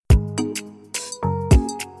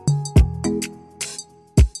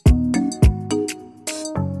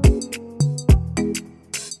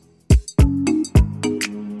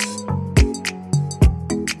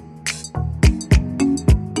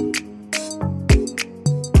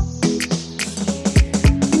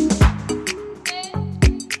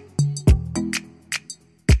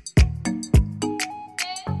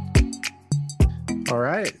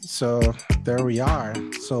So there we are.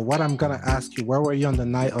 So what I'm gonna ask you, where were you on the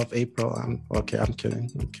night of April? I'm kidding.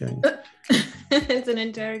 I'm kidding. It's an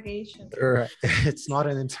interrogation. Right. It's not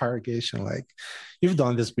an interrogation. Like you've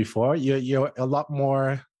done this before. You're a lot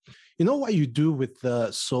more. You know what you do with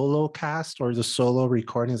the solo cast or the solo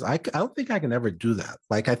recordings? I don't think I can ever do that.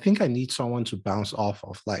 Like, I think I need someone to bounce off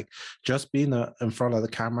of. Like, just being in front of the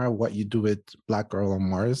camera, what you do with Black Girl on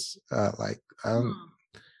Mars.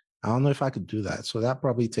 I don't know if I could do that. So that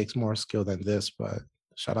probably takes more skill than this, but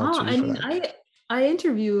shout out to you for that. I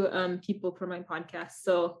interview people for my podcast.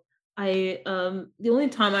 So I the only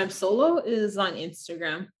time I'm solo is on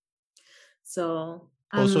Instagram. So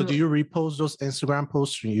also, do you repost those Instagram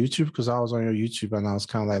posts on YouTube? Because I was on your YouTube and I was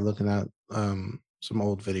kind of like looking at some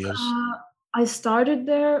old videos. I started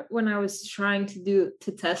there when I was trying to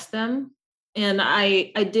test them. And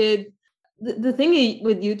I did the thing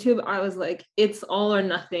with YouTube, I was like, it's all or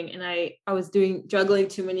nothing. And I was juggling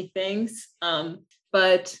too many things.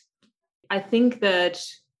 But I think that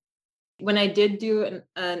when I did do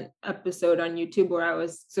an episode on YouTube where I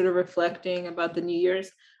was sort of reflecting about the New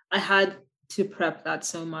Year's, I had to prep that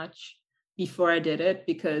so much before I did it,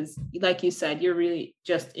 because like you said, you're really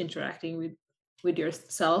just interacting with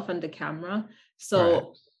yourself and the camera. So right.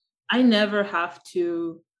 I never have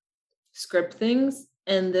to script things.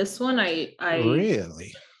 And this one, I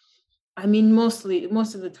really, I mean, most of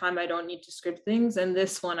the time I don't need to script things. And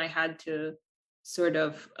this one I had to sort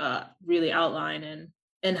of really outline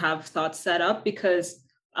and have thoughts set up, because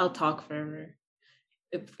I'll talk forever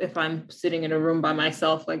if I'm sitting in a room by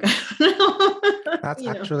myself. Like, I don't know. That's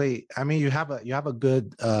actually, I mean, you have a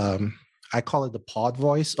good I call it the pod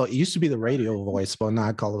voice, or it used to be the radio voice, but now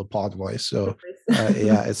I call it the pod voice. So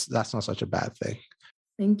yeah, that's not such a bad thing.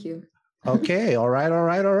 Thank you. Okay. All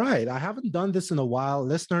right. I haven't done this in a while.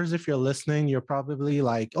 Listeners, if you're listening, you're probably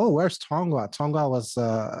like, oh, where's Tongwa? Tongwa was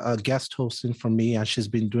a guest hosting for me, and she's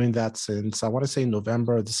been doing that since, I want to say,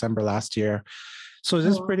 November or December last year. So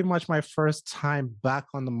this is pretty much my first time back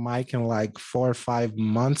on the mic in like 4 or 5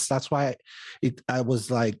 months. That's why I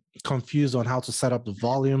was like confused on how to set up the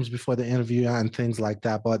volumes before the interview and things like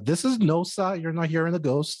that. But this is Nosa. You're not hearing the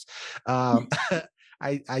ghosts. I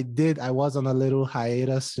was on a little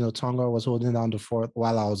hiatus. You know, Tonga was holding down the fort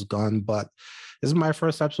while I was gone. But this is my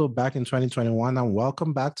first episode back in 2021. And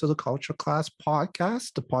welcome back to the Culture Class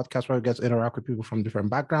Podcast, the podcast where we get to interact with people from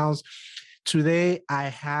different backgrounds. Today, I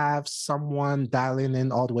have someone dialing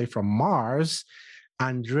in all the way from Mars,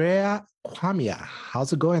 Andrea Kwamia.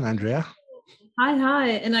 How's it going, Andrea? Hi.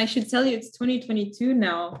 And I should tell you, it's 2022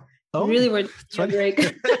 now. Oh, really, we're taking a break.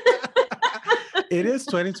 It is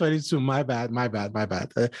 2022. My bad.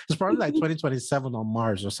 It's probably like 2027 on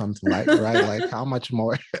Mars or something like, right? Like, how much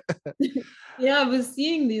more? Yeah, I was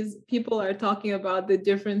seeing these people are talking about the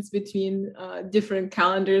difference between different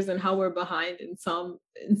calendars and how we're behind in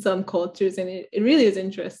some cultures, and it really is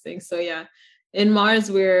interesting. So yeah, in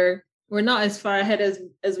Mars we're not as far ahead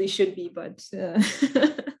as we should be, but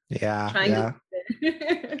yeah.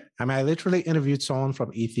 I mean, I literally interviewed someone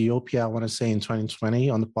from Ethiopia, I want to say in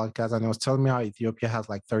 2020 on the podcast, and I was telling me how Ethiopia has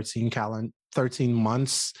like 13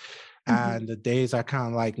 months. And the days are kind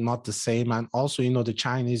of like not the same. And also, you know, the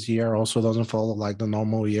Chinese year also doesn't follow like the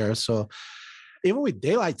normal year. So even with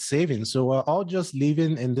daylight savings, so we're all just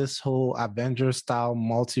living in this whole Avengers style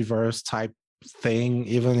multiverse type thing,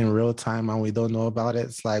 even in real time, and we don't know about it.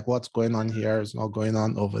 It's like what's going on here is not going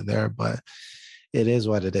on over there, but it is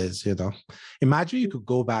what it is, you know. Imagine you could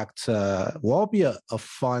go back to what would be a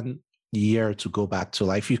fun year to go back to.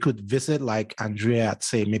 Like if you could visit like Andrea at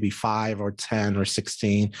say maybe 5 or 10 or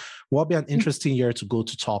 16, what would be an interesting year to go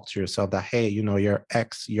to talk to yourself that, hey, you know, you're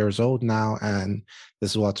X years old now and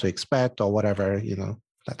this is what to expect or whatever, you know,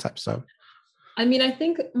 that type of stuff. I mean, I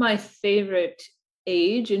think my favorite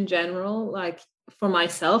age in general, like for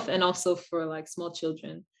myself and also for like small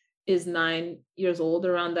children, is 9 years old,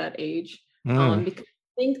 around that age. Because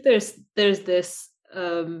I think there's this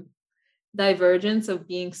divergence of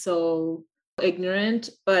being so ignorant,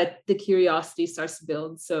 but the curiosity starts to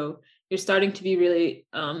build. So you're starting to be really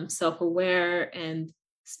self-aware,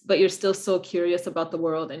 but you're still so curious about the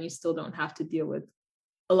world, and you still don't have to deal with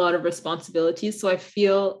a lot of responsibilities. So I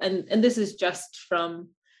feel, and this is just from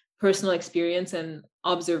personal experience and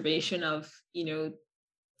observation of, you know,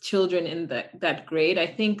 children in that grade, I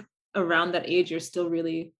think around that age, you're still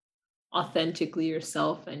really authentically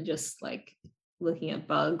yourself and just like looking at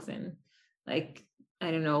bugs and like,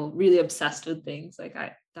 I don't know, really obsessed with things like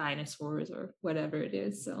dinosaurs or whatever it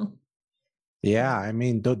is. So yeah, I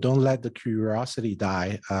mean, don't let the curiosity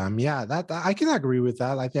die. Yeah, that I can agree with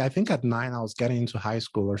that. I think at 9 I was getting into high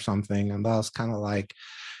school or something, and that was kind of like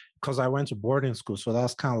because I went to boarding school. So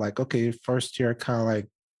that's kind of like, okay, first year, kind of like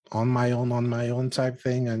on my own type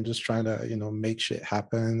thing, and just trying to, make shit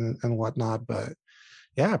happen and whatnot. But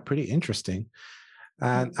yeah, pretty interesting.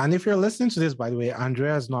 And if you're listening to this, by the way,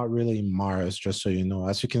 Andrea is not really Mars, just so you know.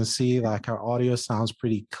 As you can see, like our audio sounds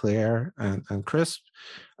pretty clear and crisp.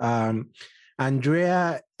 Um,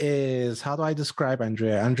 Andrea is, how do I describe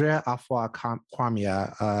Andrea? Andrea Afua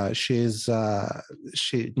Kwamia. She's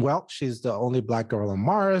the only Black girl on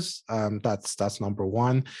Mars. That's number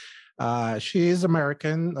one. She is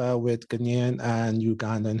American with Ghanaian and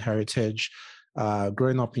Ugandan heritage.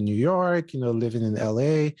 Growing up in New York, living in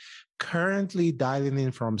LA, currently dialing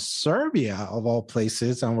in from Serbia, of all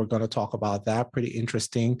places, and we're going to talk about that. Pretty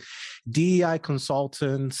interesting. DEI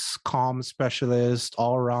consultant, comm specialist,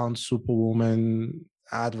 all-around superwoman,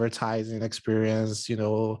 advertising experience,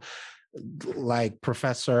 like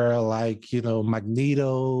professor, like,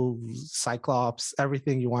 Magneto, Cyclops,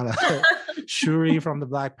 everything you want to, Shuri from the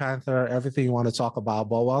Black Panther, everything you want to talk about.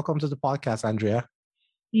 But welcome to the podcast, Andrea.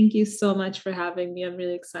 Thank you so much for having me. I'm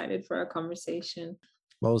really excited for our conversation.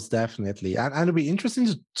 Most definitely. And it'll be interesting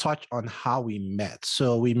to touch on how we met.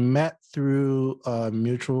 So we met through a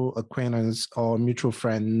mutual acquaintance or mutual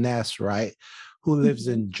friend, Ness, right? Who lives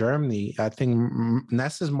in Germany. I think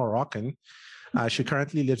Ness is Moroccan. She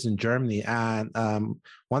currently lives in Germany. And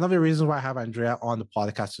one of the reasons why I have Andrea on the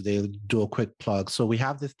podcast today, do a quick plug. So we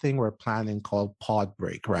have this thing we're planning called Pod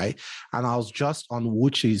Break, right? And I was just on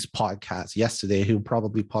Wuchi's podcast yesterday. He'll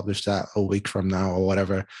probably publish that a week from now or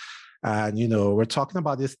whatever. And, we're talking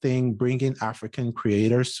about this thing, bringing African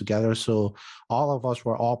creators together. So all of us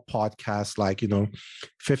were all podcasts, like,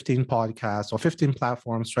 15 podcasts or 15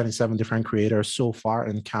 platforms, 27 different creators so far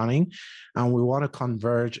and counting. And we want to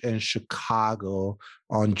converge in Chicago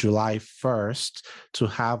on July 1st to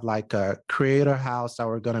have like a creator house that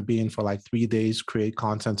we're going to be in for like 3 days, create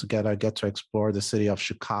content together, get to explore the city of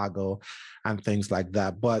Chicago and things like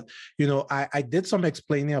that. But, I did some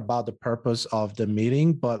explaining about the purpose of the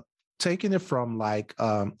meeting, but taking it from like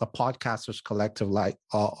a podcaster's collective, like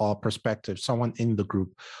or perspective, someone in the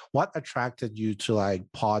group, what attracted you to like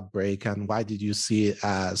Pod Break, and why did you see it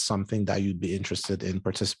as something that you'd be interested in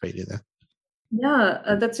participating in?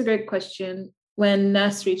 Yeah, that's a great question. When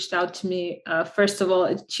Ness reached out to me, first of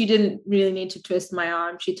all, she didn't really need to twist my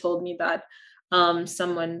arm. She told me that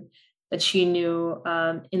someone that she knew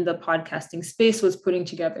in the podcasting space was putting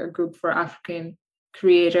together a group for African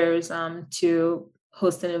creators to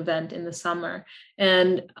host an event in the summer.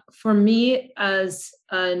 And for me, as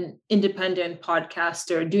an independent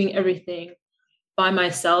podcaster, doing everything by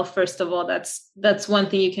myself, first of all, that's one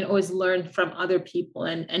thing you can always learn from other people.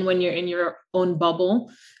 And when you're in your own bubble,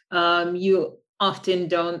 you often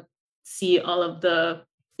don't see all of the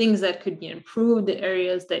things that could be improved, the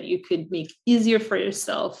areas that you could make easier for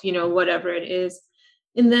yourself, whatever it is.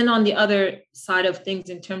 And then on the other side of things,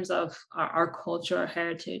 in terms of our culture, our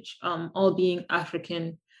heritage, all being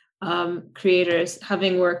African creators,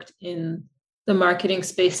 having worked in the marketing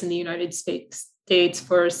space in the United States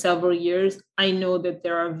for several years, I know that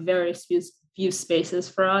there are very few spaces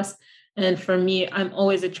for us. And for me, I'm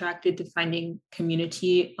always attracted to finding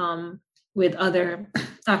community with other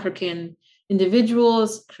African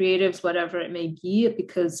individuals, creatives, whatever it may be,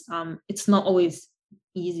 because it's not always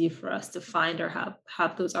easy for us to find or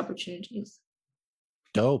have those opportunities.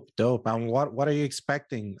 Dope. And what are you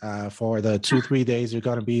expecting for the 2-3 days you're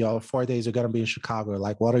going to be, or 4 days you're going to be in Chicago?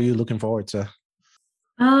 Like, what are you looking forward to?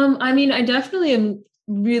 I definitely am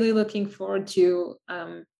really looking forward to,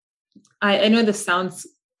 I know this sounds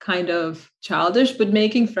kind of childish, but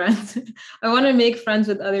making friends. I want to make friends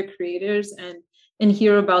with other creators and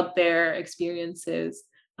hear about their experiences,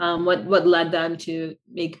 what led them to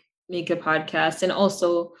make a podcast. And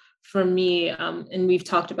also for me, and we've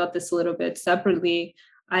talked about this a little bit separately,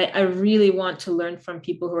 I really want to learn from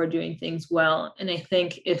people who are doing things well. And I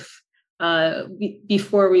think if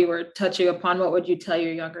before we were touching upon what would you tell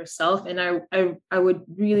your younger self, and I would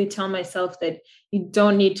really tell myself that you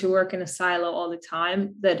don't need to work in a silo all the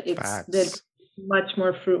time, that it's much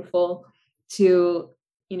more fruitful to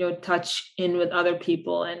touch in with other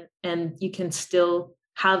people, and you can still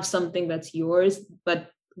have something that's yours,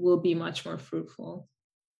 but will be much more fruitful.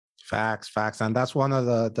 Facts. And that's one of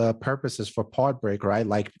the purposes for Pod Break, right?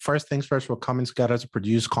 Like, first things first, we're coming together to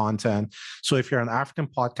produce content. So if you're an African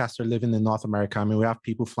podcaster living in North America, I mean, we have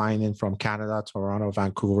people flying in from Canada, Toronto,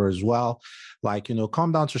 Vancouver as well. Like,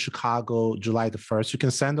 come down to Chicago, July the 1st. You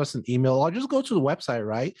can send us an email or just go to the website,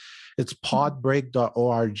 right? It's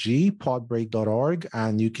podbreak.org, podbreak.org,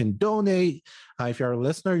 and you can donate. If you're a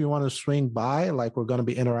listener, you want to swing by, like we're going to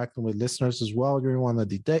be interacting with listeners as well during one of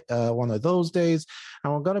those days,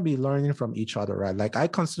 and we're going to be learning from each other, right? Like I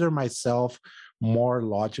consider myself more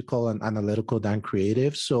logical and analytical than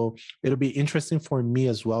creative. So it'll be interesting for me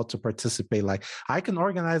as well to participate. Like I can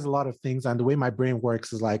organize a lot of things, and the way my brain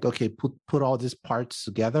works is like, okay, put all these parts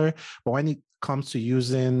together. But when it comes to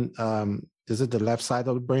using is it the left side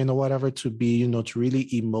of the brain or whatever to be, to really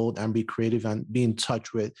emote and be creative and be in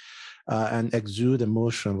touch with and exude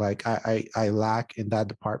emotion, like I lack in that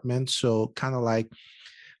department. So kind of like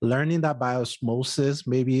learning that by osmosis,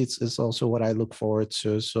 maybe it's also what I look forward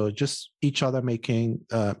to. So just each other making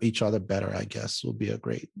each other better, I guess, will be a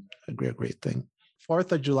great thing.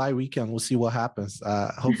 4th of July weekend, we'll see what happens.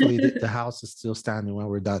 Hopefully the house is still standing when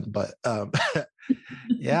we're done. But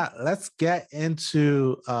yeah, let's get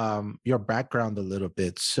into your background a little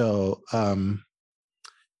bit. So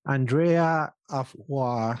Andrea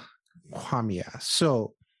Afua Kwamia.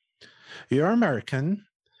 So you're American,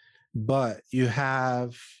 but you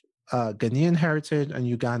have Ghanaian heritage and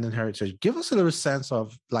Ugandan heritage. Give us a little sense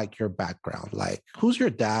of like your background. Like who's your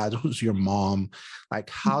dad? Who's your mom? Like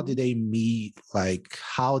how did they meet? Like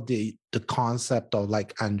how did the concept of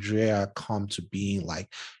like Andrea come to being, like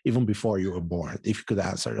even before you were born? If you could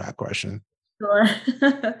answer that question. Sure.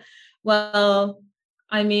 Well,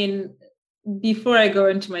 I mean, before I go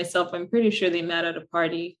into myself, I'm pretty sure they met at a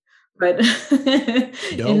party, but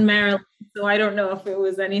in Maryland. So I don't know if it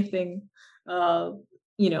was anything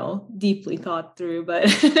deeply thought through, but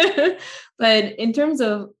but in terms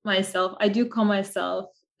of myself, I do call myself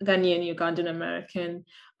Ghanaian Ugandan American.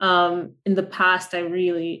 In the past,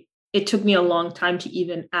 it took me a long time to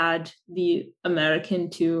even add the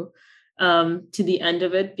American to the end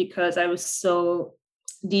of it, because I was so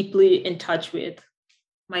deeply in touch with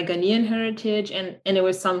my Ghanaian heritage, and it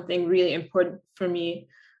was something really important for me,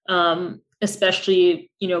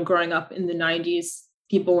 especially growing up in the 90s.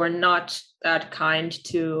 People were not that kind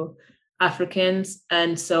to Africans,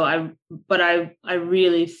 and so I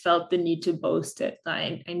really felt the need to boast it.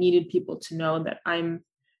 I needed people to know that I am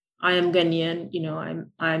Ghanaian.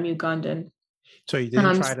 I'm Ugandan. So you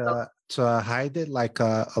didn't try to hide it like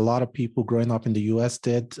a lot of people growing up in the US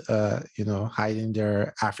did, hiding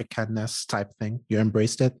their Africanness type thing. You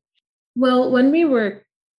embraced it? Well, when we were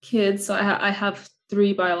kids, so I have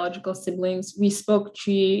 3 biological siblings. We spoke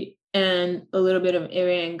Twi and a little bit of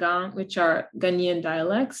Ewe, which are Ghanaian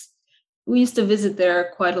dialects. We used to visit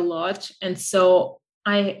there quite a lot. And so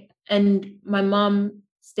my mom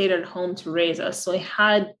stayed at home to raise us. So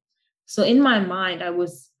in my mind, I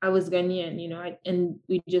was Ghanaian, and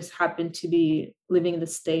we just happened to be living in the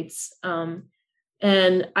States.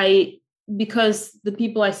 Because the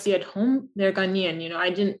people I see at home, they're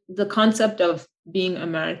Ghanaian, the concept of being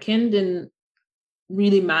American didn't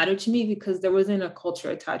really matter to me, because there wasn't a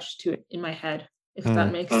culture attached to it in my head, if that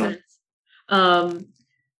makes sense.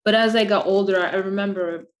 But as I got older, I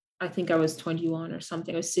remember, I think I was 21 or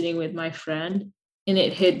something, I was sitting with my friend, and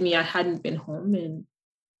it hit me. I hadn't been home in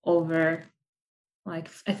over, like,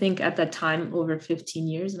 I think at that time, over 15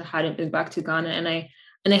 years, and I hadn't been back to Ghana. And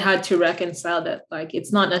I had to reconcile that, like,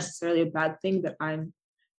 it's not necessarily a bad thing that I'm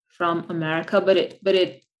from America, but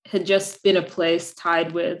it had just been a place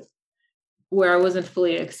tied with where I wasn't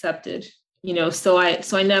fully accepted, so I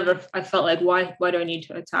felt like, why do I need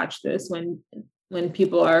to attach this when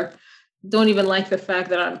people don't even like the fact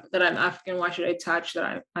that I'm African? Why should I attach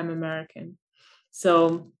that I'm American?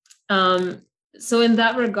 So in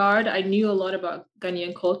that regard, I knew a lot about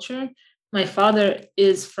Ghanaian culture. My father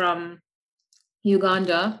is from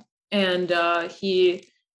Uganda, and he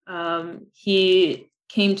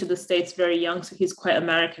came to the States very young, so he's quite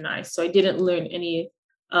Americanized. So I didn't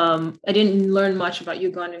learn much about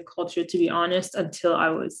Ugandan culture, to be honest, until I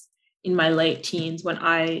was in my late teens, when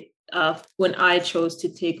I chose to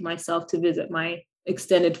take myself to visit my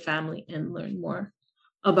extended family and learn more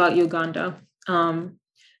about Uganda.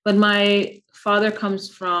 But my father comes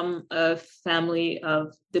from a family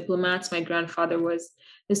of diplomats. My grandfather was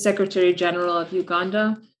the Secretary General of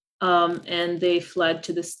Uganda, and they fled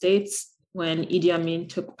to the States when Idi Amin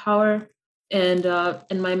took power. And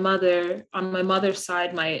my mother, on my mother's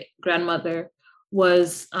side, my grandmother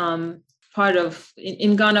was part of.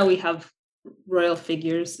 In Ghana, we have royal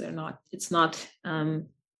figures. It's not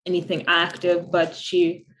anything active, but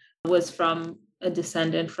she was a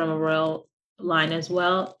descendant from a royal line as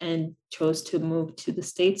well, and chose to move to the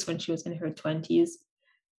States when she was in her 20s.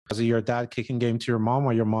 Was it your dad kicking game to your mom,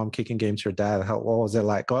 or your mom kicking game to your dad? What was it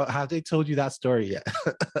like? Have they told you that story yet?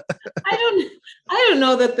 I don't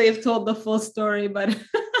know that they've told the full story, but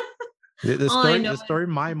The All I story, know the story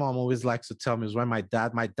my mom always likes to tell me is when my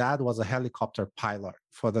dad was a helicopter pilot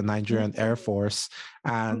for the Nigerian Air Force,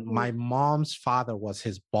 and is. my mom's father was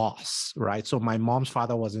his boss, right? So my mom's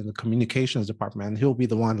father was in the communications department, and he'll be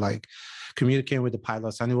the one like communicating with the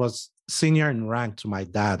pilots, and he was senior in rank to my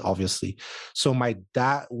dad, obviously. So my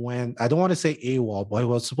dad went, I don't want to say AWOL, but he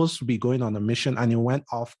was supposed to be going on a mission, and he went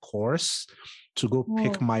off course to go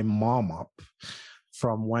pick Oh, my mom up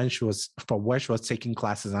from where she was taking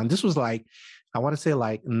classes. And this was like, I want to say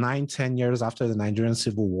like 9, 10 years after the Nigerian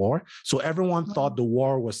Civil War. So everyone thought the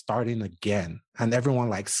war was starting again. And everyone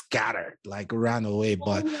like scattered, like ran away. oh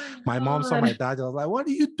But my my mom saw my God. dad. I was like, what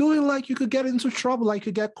are you doing? Like you could get into trouble. Like you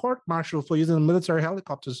could get court-martialed for using military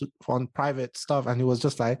helicopters on private stuff. And he was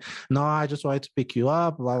just like, no, I just wanted to pick you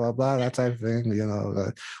up, blah, blah, blah, that type of thing.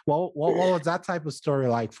 What was that type of story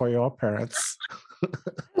like for your parents?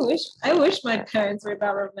 I wish my parents were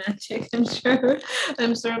that romantic.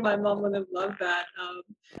 I'm sure my mom would have loved that.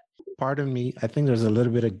 Pardon me. I think there's a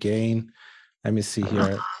little bit of gain. Let me see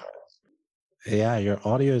here. Yeah, your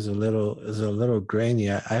audio is a little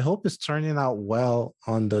grainy. I hope it's turning out well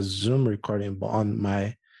on the Zoom recording, but on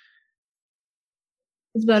my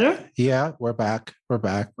It's better? yeah, we're back. We're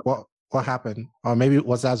back. What happened? Or maybe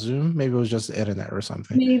was that Zoom? Maybe it was just the internet or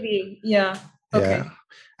something. Maybe. Yeah. Yeah. Okay.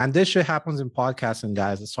 And this shit happens in podcasting,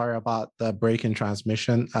 guys. Sorry about the break in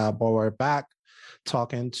transmission, but we're back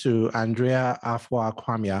talking to Andrea Afua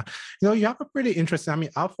Kwamia. You have a pretty interesting, I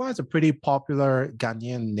mean, Afua is a pretty popular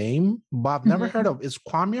Ghanaian name, but I've never heard Mhm. of, is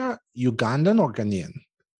Kwamia Ugandan or Ghanaian?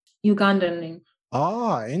 Ugandan name.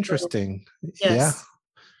 Oh, So, interesting. Yeah. yes.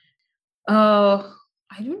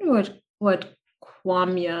 I don't know what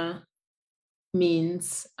Kwamia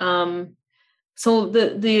means. So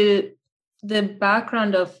the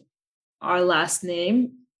background of our last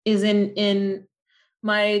name is in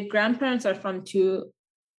my grandparents are from two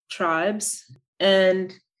tribes,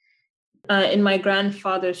 and in my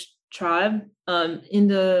grandfather's tribe, in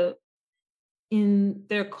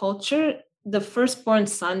their culture, the firstborn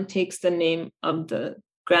son takes the name of the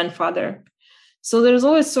grandfather. So there's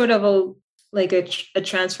always sort of a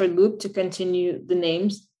transfer loop to continue the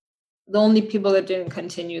names. The only people that didn't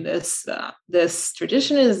continue this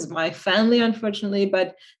tradition is my family, unfortunately.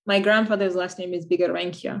 But my grandfather's last name is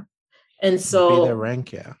Bigarenkia, and Beta so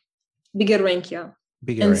Rankia. Bigarenkia,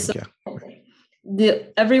 Bigger and so Rankia.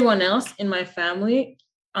 the everyone else in my family,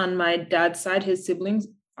 on my dad's side, his siblings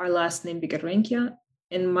are last name Bigarenkia,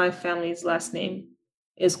 and my family's last name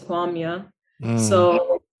is Kwamia. Mm.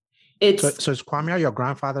 So So, it's so is Kwamia your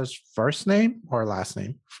grandfather's first name or last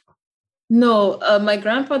name? no, my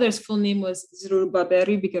grandfather's full name was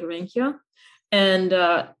Zerubaberi Bigarenkia,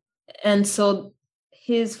 and so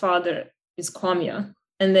his father is Kwamia,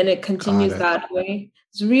 and then it Got continues it. that way.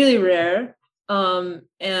 It's really rare, and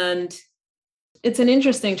it's an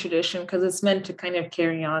interesting tradition because it's meant to kind of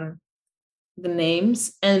carry on the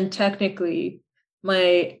names. And technically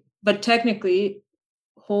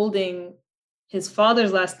holding his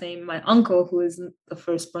father's last name, my uncle, who is the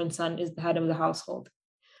firstborn son, is the head of the household.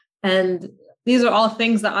 And these are all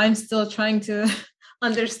things that I'm still trying to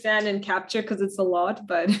understand and capture because it's a lot,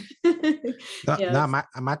 but No, no, yes.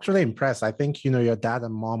 I'm actually impressed. I think, your dad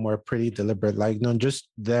and mom were pretty deliberate. Like, just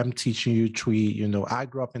them teaching you Twi. I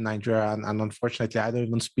grew up in Nigeria, and unfortunately, I don't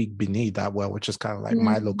even speak Bini that well, which is kind of like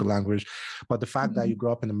my local language. But the fact that you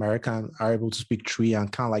grew up in America and are able to speak Twi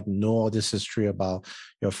and kind of like know all this history about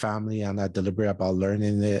your family and are deliberate about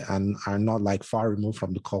learning it and are not like far removed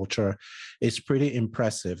from the culture, it's pretty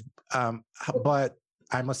impressive. But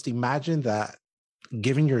I must imagine that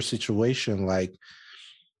given your situation, like,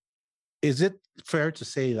 is it fair to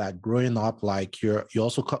say that growing up, like you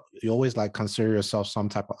always like consider yourself some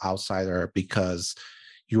type of outsider because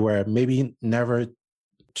you were maybe never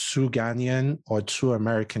too Ghanaian or too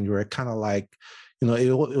American? You were kind of like,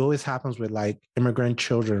 it always happens with like immigrant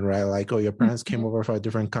children, right? Like, oh, your parents came over from a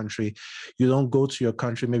different country. You don't go to your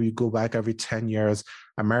country. Maybe you go back every 10 years.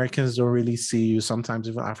 Americans don't really see you. Sometimes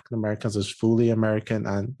even African Americans is fully American.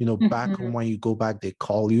 And, back home, when you go back, they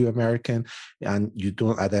call you American and you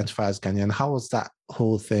don't identify as Ghanaian. How was that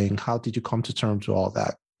whole thing? How did you come to terms with all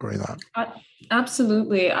that growing up?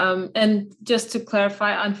 Absolutely. And just to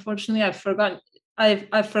clarify, unfortunately,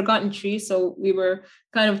 I've forgotten Tree. So we were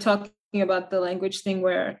kind of talking about the language thing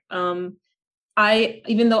where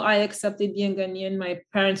even though I accepted being Ghanaian, my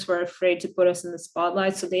parents were afraid to put us in the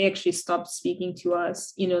spotlight. So they actually stopped speaking to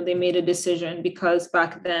us. They made a decision because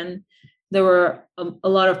back then there were a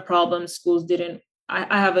lot of problems. Schools didn't.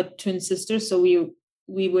 I have a twin sister, so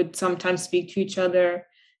we would sometimes speak to each other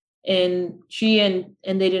in Tree, and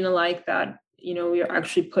they didn't like that. We were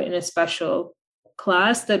actually put in a special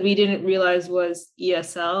class that we didn't realize was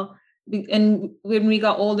ESL. And when we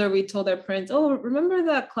got older, we told our parents, oh, remember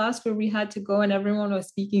that class where we had to go and everyone was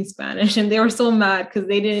speaking Spanish? And they were so mad because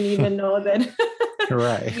they didn't even know that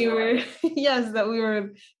Right. we were, yes, that we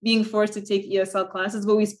were being forced to take ESL classes,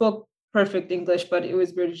 but we spoke perfect English, but it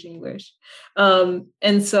was British English.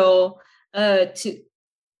 And so to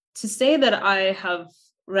say that I have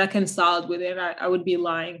reconciled with it, I would be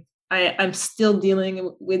lying. I'm still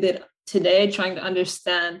dealing with it today, trying to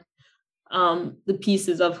understand the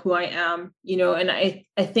pieces of who I am, and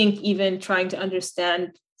I think even trying to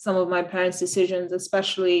understand some of my parents' decisions,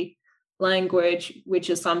 especially language, which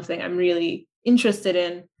is something I'm really interested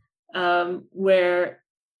in, where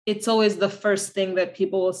it's always the first thing that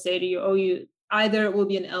people will say to you, oh, either it will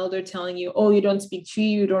be an elder telling you, oh, you don't speak Twi,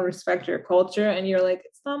 you don't respect your culture, and you're like,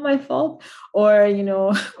 it's not my fault, or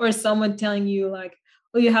or someone telling you like,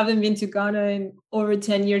 oh, you haven't been to Ghana in over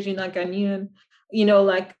 10 years, you're not Ghanaian,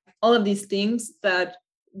 like all of these things that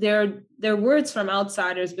they're words from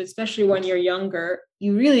outsiders, but especially when you're younger,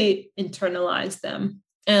 you really internalize them.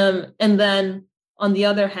 And then on the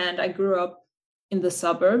other hand, I grew up in the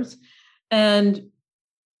suburbs, and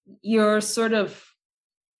you're sort of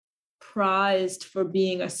prized for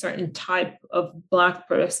being a certain type of Black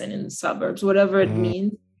person in the suburbs, whatever it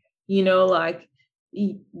means, like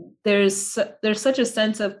there's such a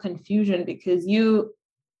sense of confusion because you,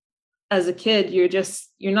 as a kid,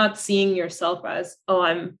 you're not seeing yourself as, oh,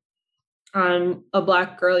 I'm a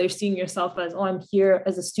Black girl. You're seeing yourself as, oh, I'm here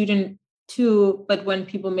as a student too. But when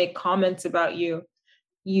people make comments about you,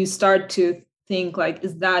 you start to think like,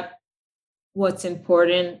 is that what's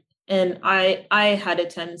important? And I had a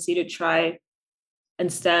tendency to try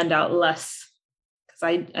and stand out less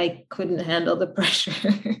because I couldn't handle the pressure.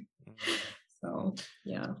 So,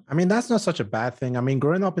 yeah. I mean, that's not such a bad thing. I mean,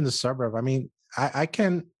 growing up in the suburb, I mean, I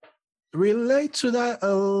can relate to that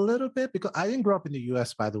a little bit because I didn't grow up in the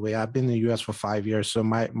US, by the way. I've been in the US for 5 years, so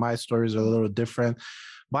my stories are a little different.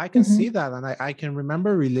 But I can see that, and I can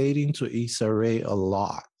remember relating to Issa Rae a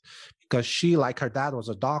lot because she, like her dad was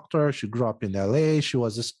a doctor. She grew up in LA. She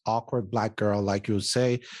was this awkward Black girl, like you would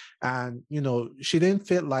say. And, she didn't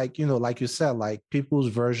fit like, like you said, like people's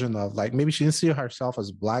version of like, maybe she didn't see herself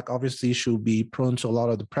as Black. Obviously, she would be prone to a lot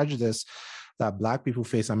of the prejudice that Black people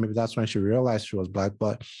face. And maybe that's when she realized she was Black.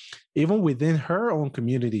 But even within her own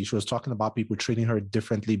community, she was talking about people treating her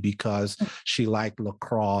differently because she liked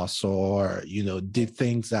lacrosse or, did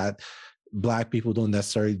things that Black people don't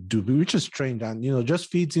necessarily do, which is strange and,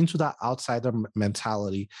 just feeds into that outsider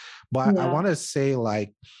mentality. But I want to say,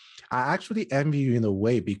 like, I actually envy you in a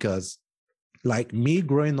way because, like, me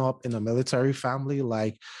growing up in a military family,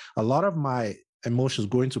 like a lot of my emotions,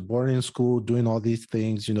 going to boarding school, doing all these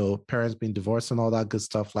things, parents being divorced and all that good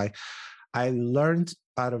stuff. Like, I learned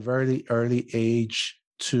at a very early age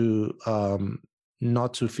to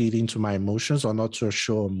not to feed into my emotions or not to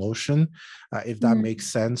show emotion, if that makes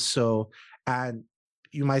sense. So, and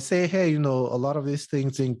you might say, hey, a lot of these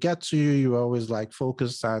things didn't get to you. You're always like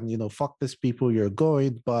focused on, fuck these people, you're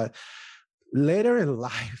going. But later in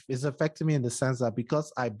life, it's affecting me in the sense that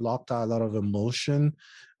because I blocked out a lot of emotion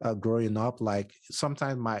growing up, like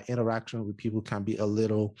sometimes my interaction with people can be a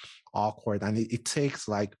little awkward. And it takes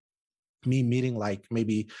like me meeting like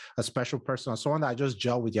maybe a special person or someone that I just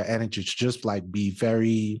gel with your energy to just like be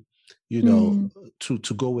very,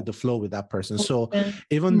 to go with the flow with that person. So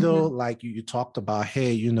even though like you talked about,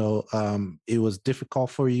 hey, it was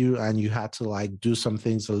difficult for you and you had to like do some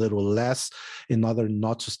things a little less in order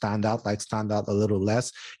not to stand out a little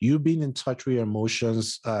less, you being in touch with your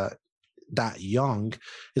emotions that young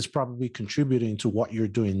is probably contributing to what you're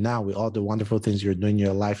doing now with all the wonderful things you're doing in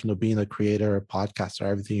your life, being a creator, a podcaster,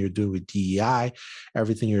 everything you're doing with DEI,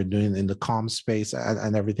 everything you're doing in the comm space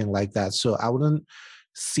and everything like that. So I wouldn't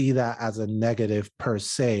see that as a negative per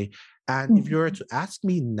se. And if you were to ask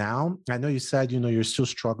me now, I know you said, you're still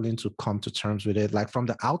struggling to come to terms with it. Like from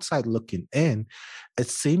the outside looking in, it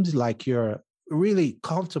seems like you're really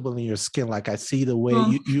comfortable in your skin. Like I see the way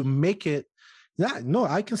you make it. Yeah, no,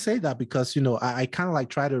 I can say that because, I kind of like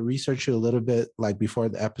try to research you a little bit like before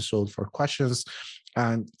the episode for questions.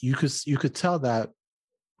 And you could tell that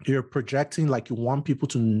you're projecting like you want people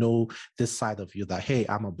to know this side of you that, hey,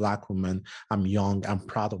 I'm a Black woman, I'm young, I'm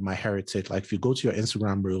proud of my heritage. Like if you go to your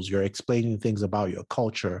Instagram reels, you're explaining things about your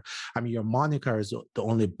culture. I mean, your moniker is the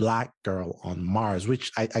only Black girl on Mars,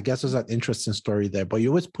 which I guess is an interesting story there, but you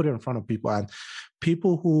always put it in front of people, and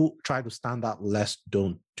people who try to stand out less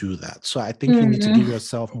don't do that. So I think you need to give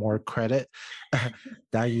yourself more credit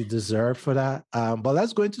that you deserve for that. But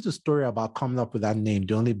let's go into the story about coming up with that name,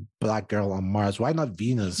 the only Black girl on Mars. Why not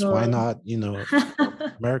Venus? Why not,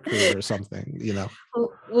 Mercury or something,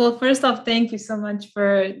 Well, first off, thank you so much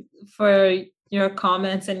for your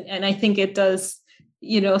comments, and I think it does,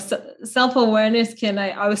 self-awareness can.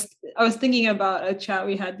 I was thinking about a chat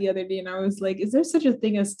we had the other day, and I was like, is there such a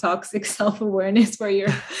thing as toxic self-awareness where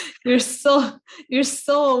you're so you're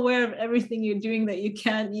so aware of everything you're doing that you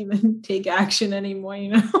can't even take action anymore,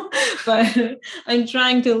 But I'm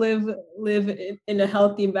trying to live in a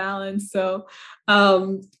healthy balance. So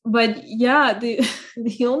but yeah,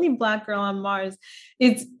 the only Black girl on Mars,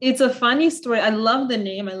 it's a funny story. I love the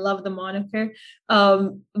name, I love the moniker,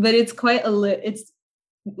 but it's quite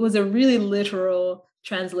was a really literal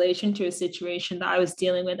translation to a situation that I was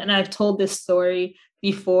dealing with. And I've told this story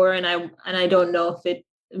before, and I don't know if it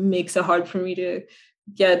makes it hard for me to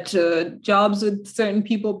get jobs with certain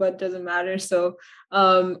people, but it doesn't matter. So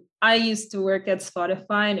I used to work at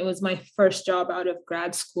Spotify, and it was my first job out of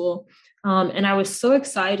grad school. And I was so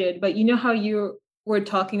excited. But you know how you were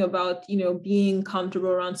talking about, being comfortable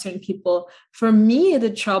around certain people. For me,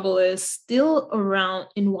 the trouble is still around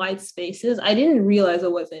in white spaces. I didn't realize I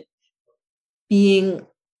wasn't being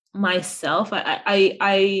myself.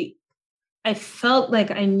 I felt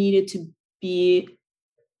like I needed to be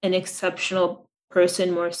an exceptional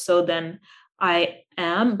person more so than I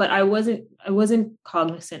am, but I wasn't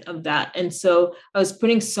cognizant of that. And so I was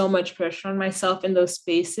putting so much pressure on myself in those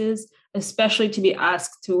spaces, especially to be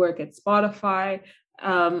asked to work at Spotify,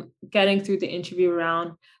 getting through the interview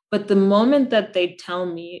round. But the moment that they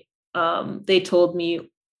told me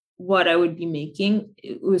what I would be making,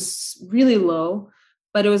 it was really low,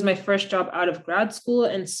 but it was my first job out of grad school.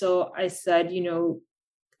 And so I said,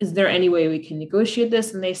 is there any way we can negotiate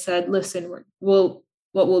this? And they said, listen,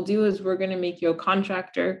 what we'll do is we're going to make you a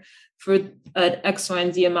contractor for an X, Y,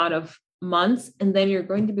 and Z amount of months, and then you're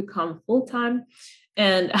going to become full-time.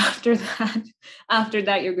 And after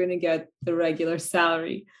that, you're going to get the regular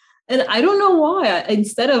salary. And I don't know why.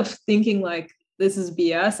 Instead of thinking like this is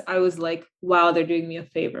BS, I was like, wow, they're doing me a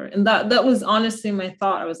favor. And that was honestly my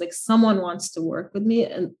thought. I was like, someone wants to work with me,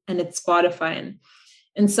 and it's Spotify.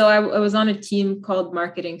 And so I was on a team called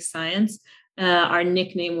Marketing Science. Our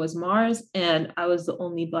nickname was Mars, and I was the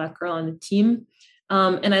only Black girl on the team.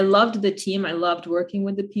 And I loved the team. I loved working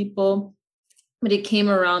with the people, but it came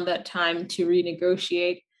around that time to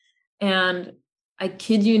renegotiate. And I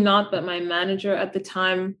kid you not, but my manager at the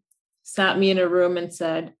time sat me in a room and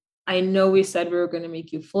said, I know we said we were going to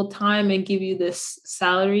make you full time and give you this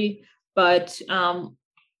salary, but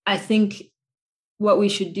I think what we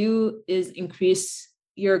should do is increase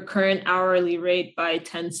your current hourly rate by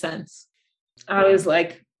 10 cents. I was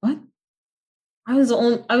like, what? I was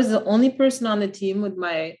the only person on the team with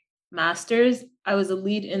my master's. I was a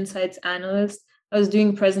lead insights analyst. I was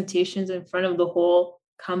doing presentations in front of the whole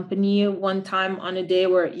company one time on a day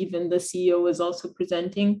where even the CEO was also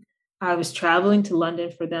presenting. I was traveling to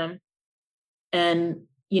London for them. And,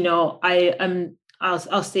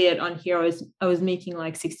 I'll say it on here. I was making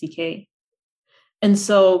like 60K. And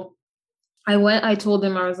so I told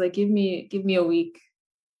him, I was like, give me a week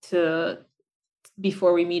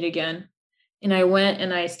before we meet again. And I went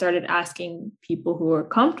and I started asking people who are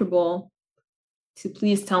comfortable to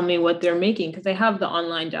please tell me what they're making, because I have the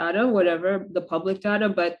online data, whatever, the public data,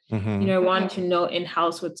 but I wanted to know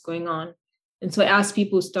in-house what's going on. And so I asked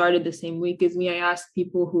people who started the same week as me. I asked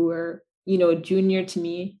people who were, junior to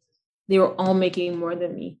me. They were all making more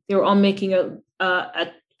than me. They were all making on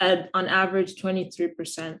average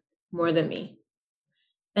 23% more than me.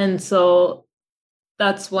 And so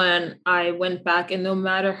that's when I went back, and no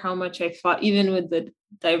matter how much I fought, even with the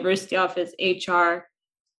diversity office, HR,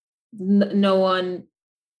 no one,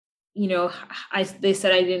 they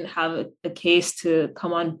said I didn't have a case to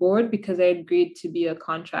come on board because I agreed to be a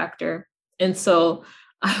contractor. And so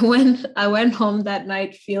I went home that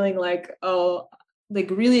night feeling like,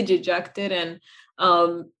 really dejected. And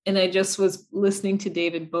I just was listening to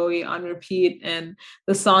David Bowie on repeat, and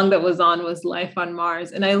the song that was on was Life on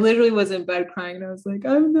Mars. And I literally was in bed crying, and I was like,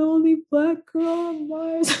 I'm the only Black girl on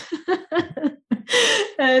Mars.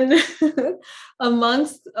 And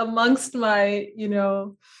amongst my,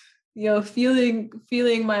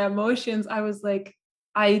 feeling my emotions, I was like,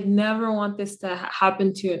 I never want this to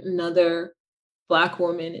happen to another Black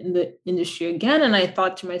woman in the industry again. And I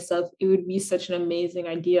thought to myself, it would be such an amazing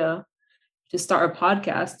idea to start a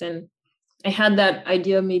podcast. And I had that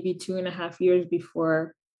idea maybe 2.5 years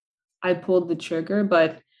before I pulled the trigger.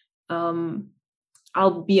 But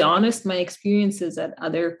I'll be honest, my experiences at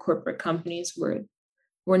other corporate companies were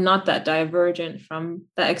not that divergent from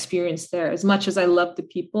that experience there. As much as I loved the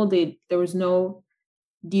people, there was no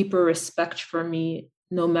deeper respect for me,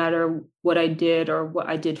 no matter what I did or what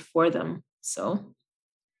I did for them. So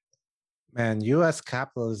Man, US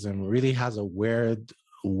capitalism really has a weird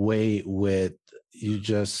way with you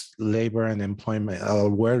just labor and employment, a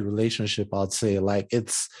weird relationship, I'd say. Like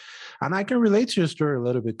it's, and I can relate to your story a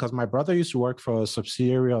little bit because my brother used to work for a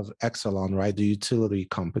subsidiary of Exelon, right? The utility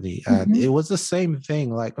company. And it Mm-hmm. was the same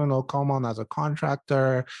thing, like, come on as a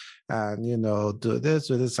contractor and, do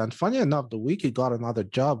this. And funny enough, the week he got another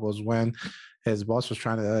job was when his boss was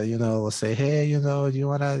trying to, say, hey, do you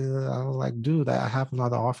want to, I was like, dude, I have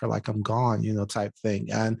another offer, like I'm gone, type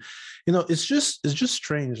thing. And, it's just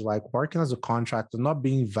strange, like working as a contractor, not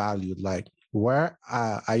being valued, like where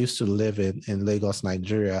I used to live in Lagos,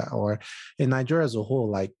 Nigeria, or in Nigeria as a whole,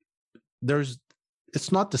 like there's,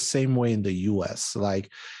 it's not the same way in the US.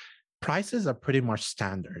 Like prices are pretty much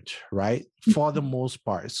standard, right? For the most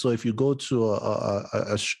part. So if you go to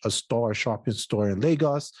a store, a shopping store in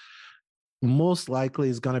Lagos, most likely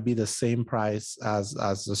is going to be the same price as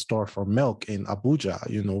the store for milk in Abuja,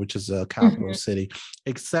 which is a capital Mm-hmm. city,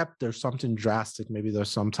 except there's something drastic. Maybe there's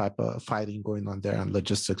some type of fighting going on there and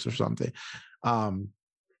logistics or something. Um,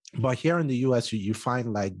 but here in the US, you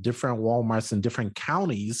find like different Walmarts in different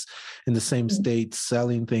counties in the same state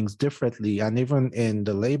selling things differently. And even in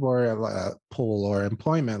the labor pool or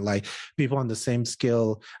employment, like people on the same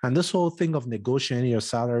skill. And this whole thing of negotiating your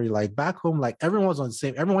salary, like back home, like everyone was on the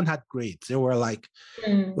same, everyone had grades. They were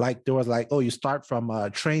Mm-hmm. like there was like, oh, you start from a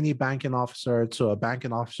trainee banking officer to a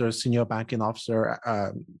banking officer, senior banking officer,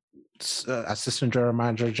 assistant general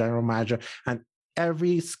manager, and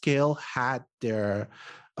every skill had their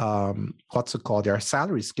what's it called, their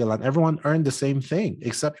salary scale, and everyone earned the same thing,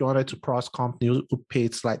 except you wanted to cross companies who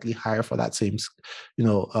paid slightly higher for that same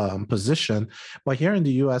position. But here in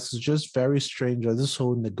the US, it's just very strange, this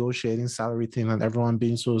whole negotiating salary thing, and everyone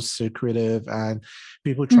being so secretive, and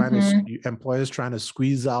people trying to Mm-hmm. employers trying to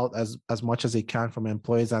squeeze out as much as they can from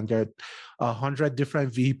employees, and there are 100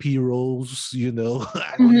 different VP roles, and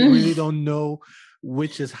you really Mm-hmm. don't know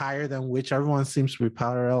which is higher than which. Everyone seems to be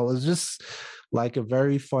parallel. It's just like a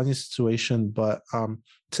very funny situation. But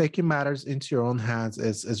taking matters into your own hands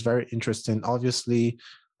is very interesting. Obviously,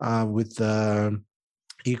 with the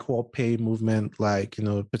equal pay movement, like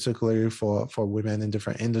particularly for women in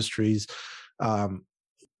different industries. Um,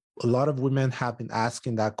 a lot of women have been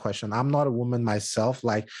asking that question. I'm not a woman myself.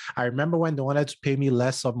 Like I remember when they wanted to pay me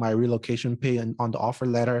less of my relocation pay, and on the offer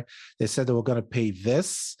letter, they said they were going to pay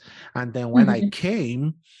this. And then when I Mm-hmm.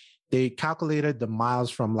 came, they calculated the miles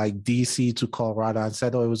from like DC to Colorado and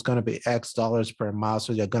said, oh, it was going to be X dollars per mile.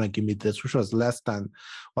 So you're going to give me this, which was less than,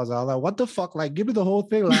 was I like, what the fuck? Like, give me the whole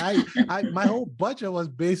thing. Like my whole budget was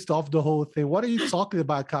based off the whole thing. What are you talking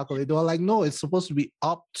about calculating? They were like, no, it's supposed to be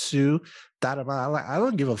up to that amount. I'm like, I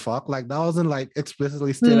don't give a fuck. Like that wasn't like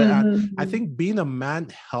explicitly stated. And I Mm-hmm. think being a man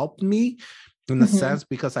helped me in a Mm-hmm. sense,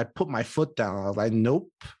 because I put my foot down. I was like, nope,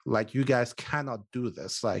 like you guys cannot do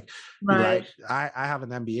this. Like, Right. I have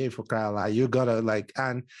an MBA for crying out loud. You gotta like,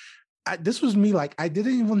 and this was me. Like I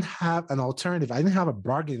didn't even have an alternative. I didn't have a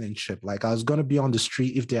bargaining chip. Like I was gonna be on the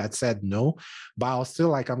street if they had said no, but I was still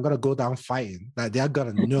like, I'm gonna go down fighting. Like they're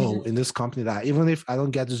gonna know Mm-hmm. in this company that even if I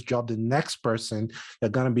don't get this job, the next person, they're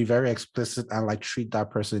gonna be very explicit and like treat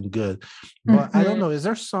that person good. But I don't Mm-hmm. know. Is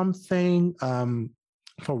there something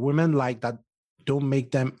for women like that don't make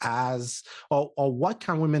them as, or what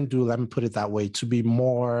can women do? Let me put it that way, to be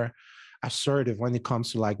more assertive when it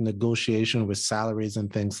comes to like negotiation with salaries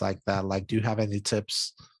and things like that. Like, do you have any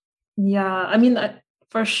tips? Yeah, I mean,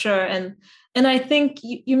 for sure, and I think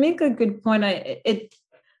you make a good point.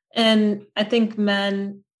 And I think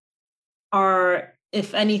men are,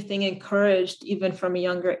 if anything, encouraged even from a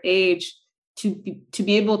younger age to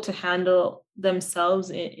be able to handle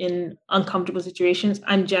themselves in uncomfortable situations.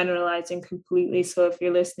 I'm generalizing completely, so if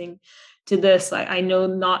you're listening to this, I know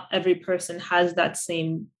not every person has that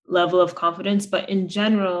same level of confidence, but in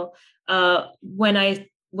general, when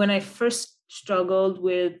I first struggled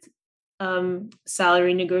with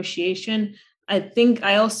salary negotiation, I think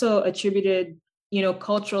I also attributed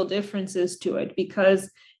cultural differences to it,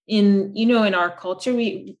 because in our culture,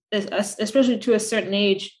 we, especially to a certain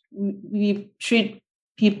age, we treat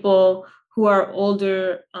people who are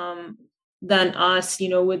older than us,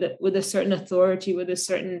 with a certain authority, with a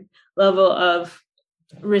certain level of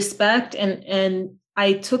respect, and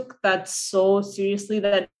I took that so seriously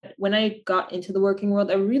that when I got into the working world,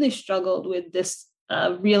 I really struggled with this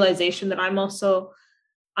realization that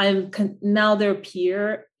now their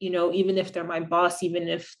peer, even if they're my boss, even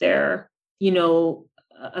if they're,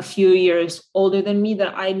 a few years older than me,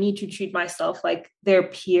 that I need to treat myself like their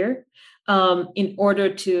peer, in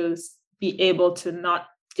order to be able to not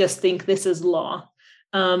just think this is law.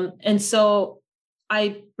 And so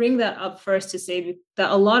I bring that up first to say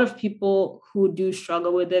that a lot of people who do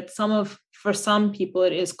struggle with it, for some people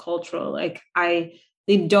it is cultural. Like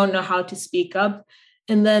they don't know how to speak up.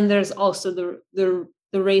 And then there's also the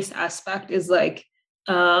race aspect is like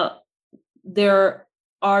there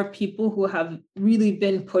are people who have really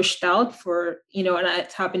been pushed out for, and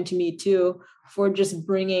it's happened to me too, for just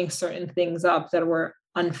bringing certain things up that were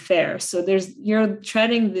unfair. So you're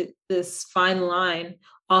treading this fine line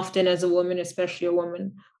often as a woman, especially a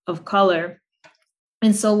woman of color.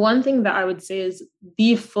 And so one thing that I would say is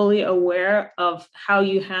be fully aware of how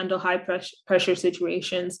you handle high pressure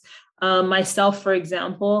situations. Myself, for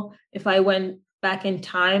example, if I went back in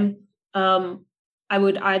time, I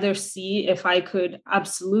would either see if I could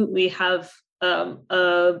absolutely have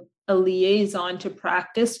a liaison to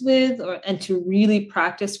practice with, and to really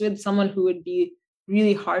practice with someone who would be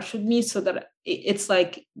really harsh with me, so that it's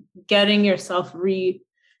like getting yourself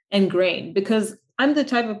re-ingrained. Because I'm the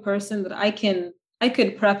type of person that I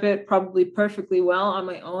could prep it probably perfectly well on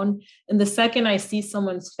my own. And the second I see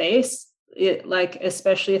someone's face, like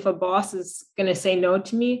especially if a boss is going to say no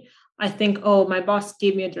to me, I think, oh, my boss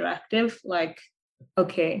gave me a directive. Like,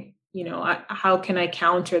 okay, how can I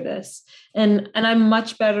counter this? And I'm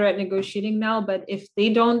much better at negotiating now. But if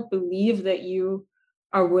they don't believe that you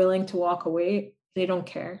are willing to walk away, they don't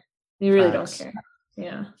care. They really don't care.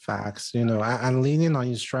 Yeah. Facts, and leaning on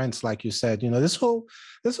your strengths, like you said, this whole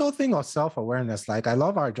thing of self-awareness. Like, I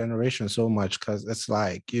love our generation so much because it's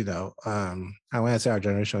like, I want to say our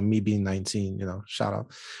generation, me being 19, shout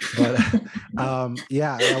out. But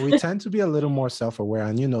we tend to be a little more self-aware,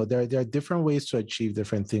 and there are different ways to achieve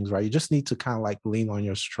different things, right? You just need to kind of like lean on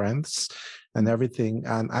your strengths and everything.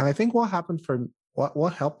 And I think what happened for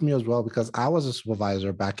what helped me as well, because I was a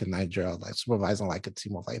supervisor back in Nigeria, like supervising like a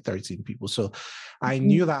team of like 13 people. So I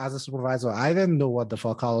knew that as a supervisor, I didn't know what the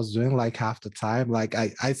fuck I was doing like half the time. Like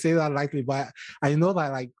I say that lightly, but I know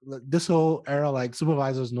that like this whole era, like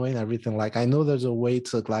supervisors knowing everything, like I know there's a way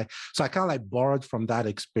to like, so I kind of like borrowed from that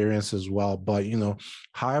experience as well. But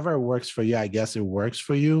however it works for you, I guess it works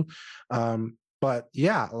for you. But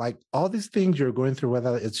yeah, like all these things you're going through,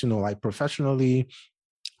 whether it's, like professionally,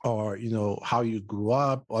 or how you grew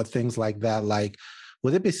up or things like that, like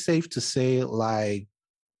would it be safe to say, like,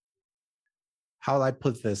 how would I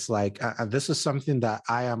put this, like this is something that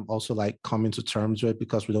I am also like coming to terms with,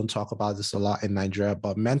 because we don't talk about this a lot in Nigeria,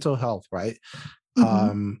 but mental health, right?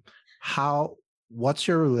 What's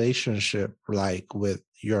your relationship like with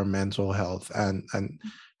your mental health, and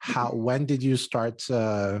when did you start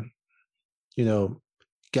to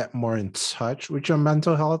get more in touch with your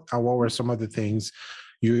mental health, and what were some of the things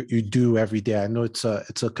you do every day? I know it's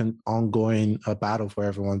an ongoing battle for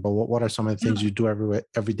everyone, but what are some of the things you do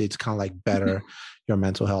every day to kind of like better your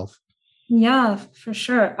mental health? Yeah, for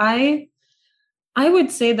sure. I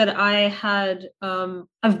would say that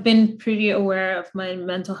I've been pretty aware of my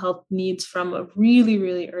mental health needs from a really,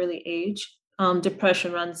 really early age.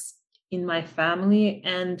 Depression runs in my family,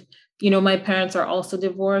 and my parents are also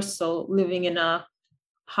divorced, so living in a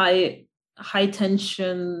high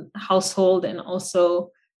tension household, and also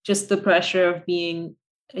just the pressure of being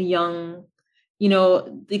a young,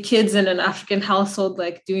 the kids in an African household,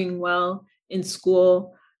 like doing well in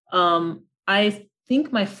school. I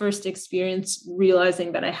think my first experience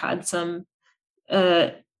realizing that I had some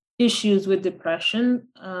issues with depression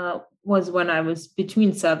was when I was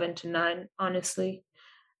between 7 to 9, honestly.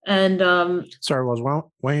 And sorry, was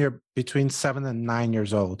when you're between 7 and 9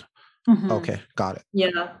 years old? Okay, got it.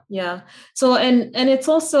 Yeah. So and it's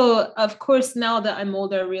also, of course, now that I'm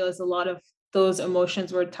older, I realize a lot of those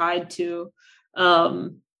emotions were tied to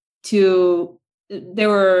they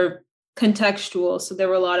were contextual. So there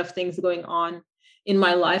were a lot of things going on in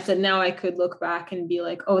my life that now I could look back and be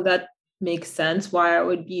like, oh, that makes sense why I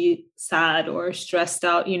would be sad or stressed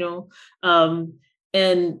out,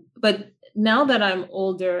 but now that I'm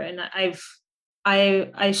older, and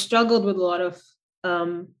I struggled with a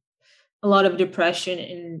lot of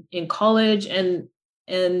depression in college, and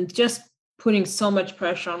just putting so much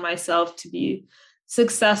pressure on myself to be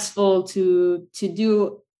successful, to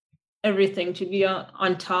do everything, to be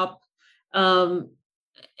on top.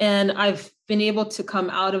 And I've been able to come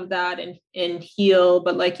out of that and heal.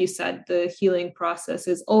 But like you said, the healing process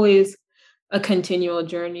is always a continual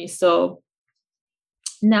journey. So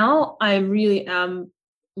now I really am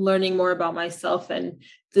learning more about myself, and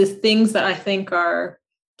the things that I think are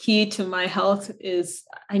key to my health is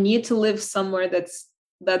I need to live somewhere that's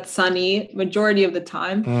sunny majority of the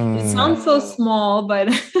time. It sounds so small, but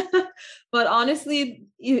but honestly,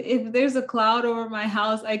 if there's a cloud over my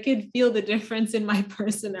house, I could feel the difference in my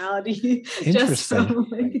personality Interesting.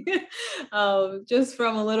 just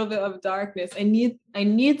from a little bit of darkness. I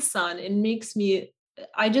need sun. It makes me,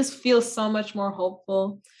 I just feel so much more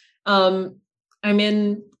hopeful. Um, I'm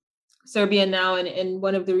in Serbia now, and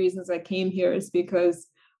one of the reasons I came here is because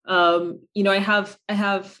I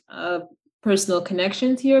have personal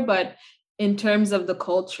connections here, but in terms of the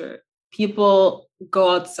culture, people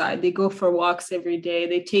go outside, they go for walks every day,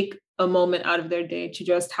 they take a moment out of their day to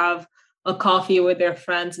just have a coffee with their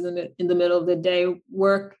friends in the middle of the day.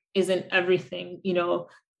 Work isn't everything,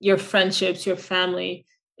 your friendships, your family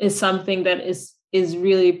is something that is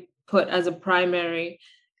really put as a primary.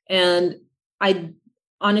 And I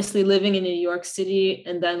honestly, living in New York City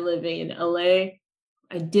and then living in LA,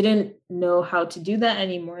 I didn't know how to do that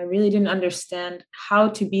anymore. I really didn't understand how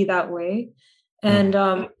to be that way.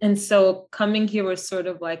 And so coming here was sort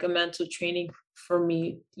of like a mental training for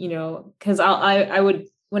me, because I would,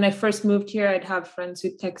 when I first moved here, I'd have friends who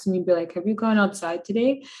text me, be like, "Have you gone outside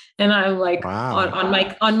today?" And I'm like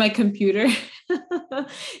Wow. on my computer,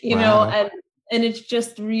 Wow. and it's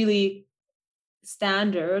just really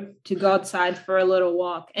standard to go outside for a little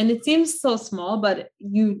walk. And it seems so small, but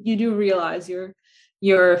you do realize your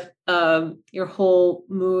whole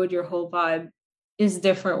mood, your whole vibe is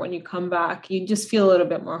different when you come back. You just feel a little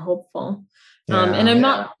bit more hopeful. And Yeah. I'm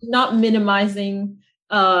not minimizing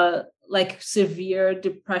like severe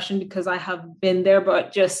depression, because I have been there,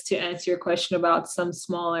 but just to answer your question about some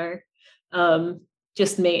smaller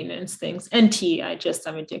just maintenance things. And tea, I'm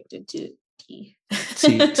addicted to tea.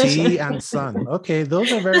 Tea and sun. Okay,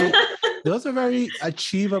 those are very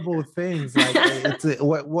achievable things. Like it's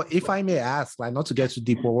what if I may ask, like not to get too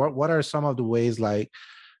deep, but what are some of the ways like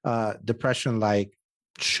depression like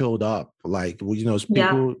showed up? Like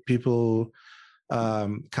Yeah. people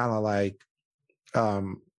kind of like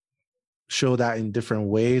um show that in different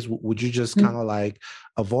ways. Would you just kind of like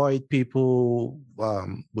avoid people?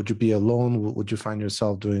 Would you be alone? Would you find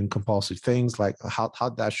yourself doing compulsive things? Like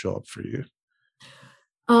how'd that show up for you?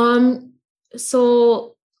 Um,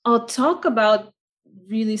 so I'll talk about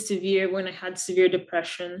really severe, when I had severe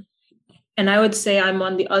depression. And I would say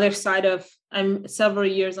I'm several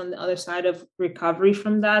years on the other side of recovery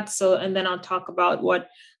from that. So, and then I'll talk about what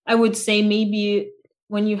I would say maybe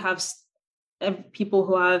when you have people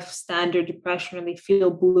who have standard depression and they feel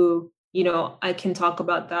blue, I can talk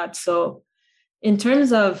about that. So, in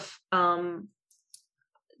terms of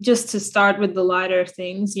just to start with the lighter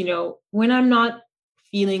things, when I'm not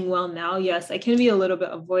feeling well now, yes, I can be a little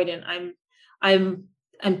bit avoidant. I'm I'm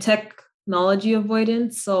technology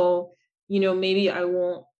avoidant, so maybe I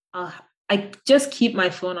won't. I just keep my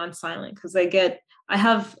phone on silent because I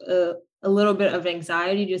have a little bit of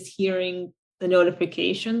anxiety just hearing the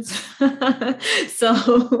notifications.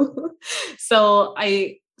 so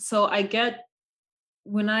I get,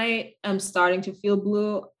 when I am starting to feel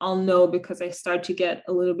blue, I'll know because I start to get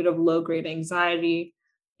a little bit of low grade anxiety,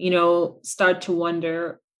 start to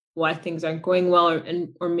wonder why things aren't going well,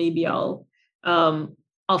 or maybe I'll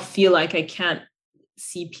feel like I can't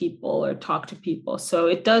see people or talk to people. So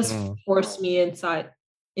it does force me inside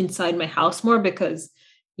my house more, because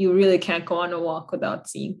you really can't go on a walk without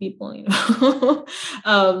seeing people,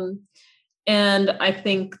 and I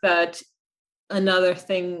think that another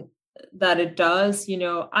thing that it does,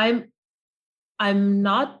 I'm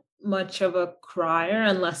not much of a crier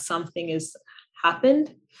unless something has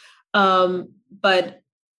happened. But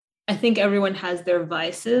I think everyone has their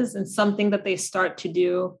vices, and something that they start to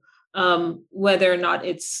do, whether or not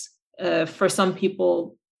it's for some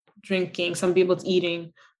people drinking, some people it's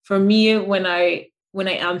eating. For me, when I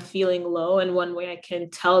am feeling low, and one way I can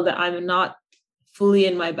tell that I'm not fully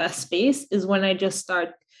in my best space is when I just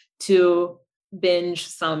start to binge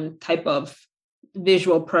some type of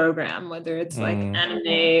visual program, whether it's like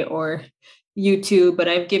anime or YouTube. But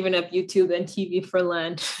I've given up YouTube and TV for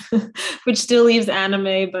Lent, which still leaves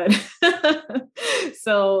anime. But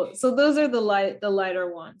so those are the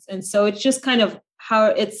lighter ones, and so it's just kind of how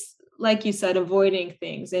it's, like you said, avoiding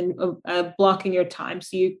things and blocking your time,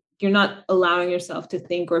 so you're not allowing yourself to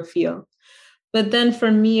think or feel. But then for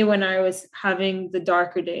me, when I was having the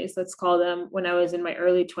darker days, let's call them, when I was in my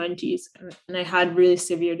early 20s and I had really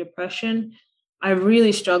severe depression, I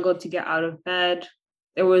really struggled to get out of bed.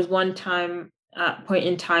 There was one point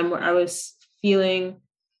in time where I was feeling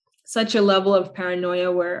such a level of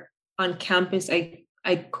paranoia where on campus, I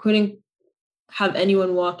couldn't have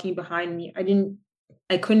anyone walking behind me.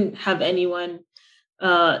 I couldn't have anyone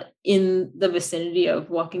in the vicinity of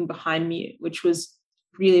walking behind me, which was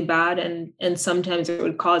really bad. And sometimes it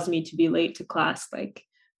would cause me to be late to class, like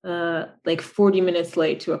like 40 minutes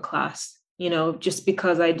late to a class, just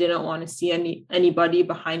because I didn't want to see anybody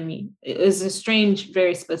behind me. It was a strange,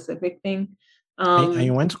 very specific thing. And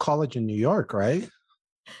you went to college in New York, right?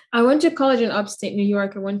 I went to college in upstate New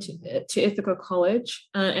York. I went to Ithaca College,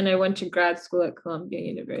 and I went to grad school at Columbia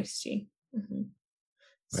University. Mm-hmm.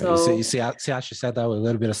 Right. You So see how she said that with a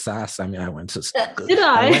little bit of sass. I mean, I went to did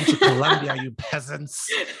I? went to Columbia, you peasants.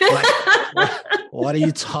 Like, what are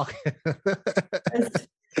you talking?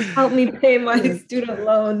 Help me pay my student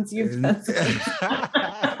loans, you peasants.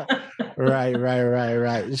 Right.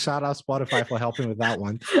 Shout out Spotify for helping with that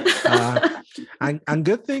one. And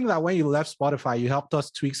good thing that when you left Spotify, you helped us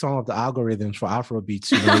tweak some of the algorithms for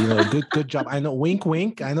Afrobeats. Good job. I know, wink,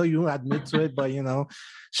 wink. I know you admit to it, but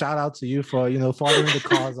shout out to you for following the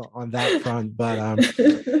cause on that front. But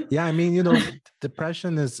yeah, I mean,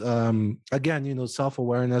 depression is again,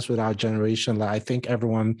 self-awareness with our generation. Like I think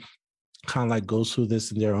everyone kind of like goes through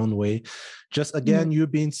this in their own way. Just again, you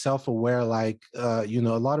being self-aware, like a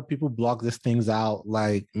lot of people block these things out.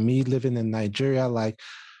 Like me living in Nigeria, like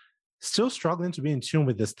still struggling to be in tune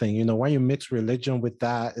with this thing. When you mix religion with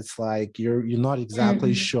that, it's like you're not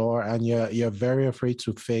exactly sure, and you're very afraid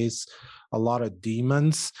to face a lot of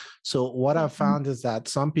demons. So what I've found is that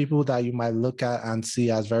some people that you might look at and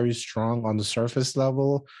see as very strong on the surface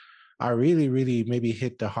level are really, really maybe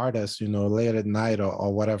hit the hardest, late at night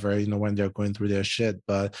or whatever, when they're going through their shit.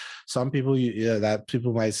 But some people, that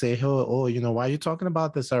people might say, oh, why are you talking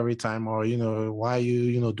about this every time? Or, why are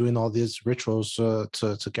you, doing all these rituals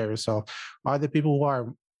to care yourself? Are the people who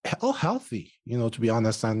are healthy, to be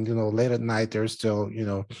honest, and, late at night, they're still,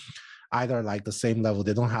 either like the same level.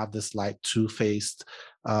 They don't have this like two-faced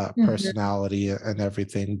personality and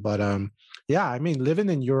everything. But yeah, I mean, living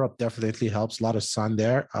in Europe definitely helps. A lot of sun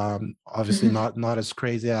there. Obviously not as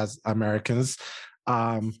crazy as Americans.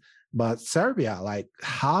 But Serbia, like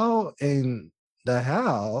how in the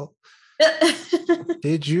hell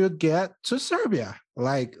did you get to Serbia?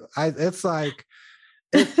 Like it's like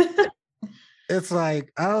I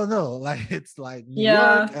don't know, like it's like New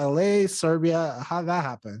York, LA, Serbia. How'd that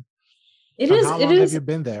happen? How long have you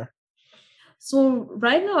been there? So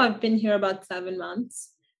right now I've been here about 7 months,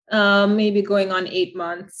 maybe going on 8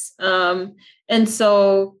 months. And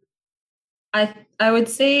so I would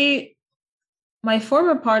say my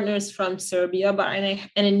former partner is from Serbia, but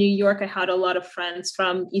in New York, I had a lot of friends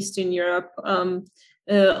from Eastern Europe, a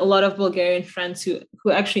lot of Bulgarian friends who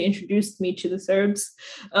actually introduced me to the Serbs.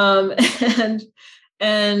 And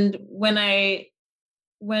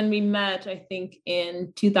when we met, I think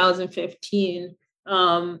in 2015,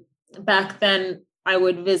 back then I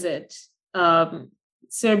would visit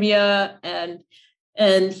Serbia and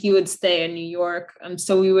he would stay in New York.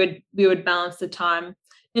 So we would balance the time.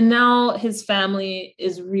 And now his family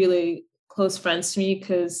is really close friends to me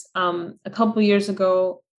because a couple years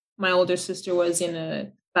ago, my older sister was in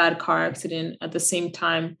a bad car accident. At the same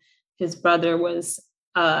time, his brother was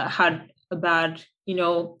had a bad,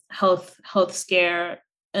 health scare,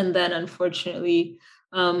 and then unfortunately,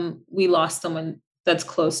 we lost someone that's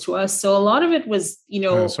close to us. So a lot of it was,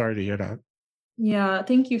 sorry to hear that. Yeah,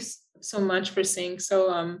 thank you so much for saying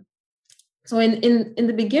so. So in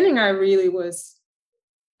the beginning, I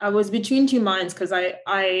was between two minds because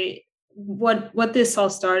what this all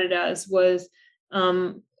started as was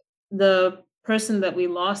the person that we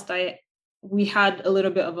lost. We had a little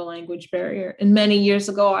bit of a language barrier, and many years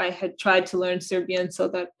ago I had tried to learn Serbian so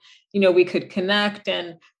that we could connect,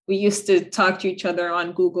 and we used to talk to each other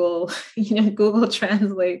on Google, Google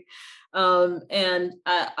Translate, and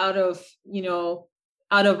out of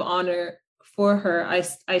honor for her,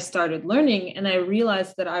 I started learning, and I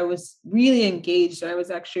realized that I was really engaged. I was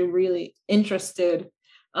actually really interested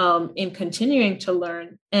in continuing to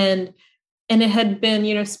learn, and it had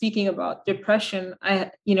been, speaking about depression,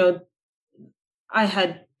 I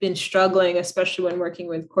had been struggling, especially when working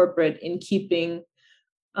with corporate, in keeping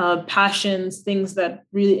passions, things that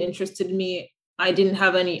really interested me. I didn't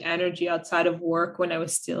have any energy outside of work when I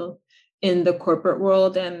was still in the corporate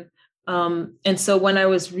world, and so when I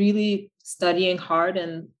was really studying hard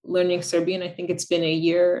and learning Serbian, I think it's been a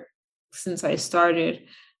year since I started,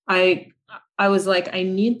 I was like, I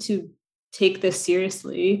need to take this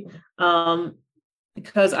seriously,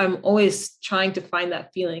 because I'm always trying to find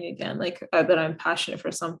that feeling again, like that I'm passionate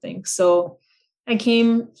for something. So I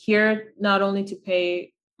came here not only to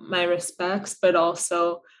pay my respects, but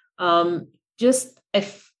also just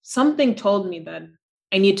if something told me that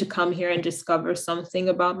I need to come here and discover something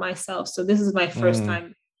about myself. So this is my first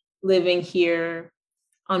time living here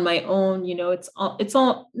on my own. It's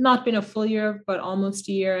all not been a full year, but almost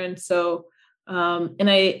a year. And so And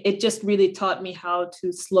it just really taught me how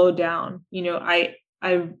to slow down. When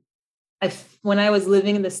I was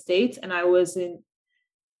living in the States and I wasn't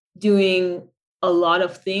doing a lot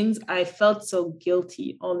of things, I felt so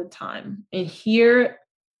guilty all the time. And here,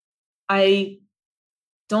 I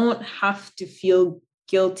don't have to feel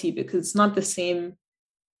guilty because it's not the same.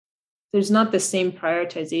 There's not the same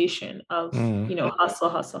prioritization of, hustle,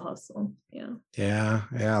 hustle, hustle. Yeah.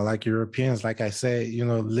 Yeah. Like Europeans, like I say,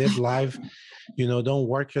 live life, don't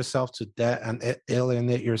work yourself to death and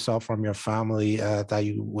alienate yourself from your family that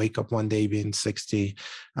you wake up one day being 60.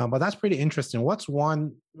 But that's pretty interesting. What's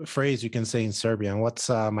one phrase you can say in Serbian? What's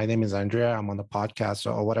my name is Andrea. I'm on the podcast,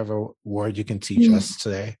 or whatever word you can teach us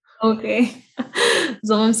today. Okay.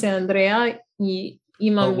 Zovem se Andrea I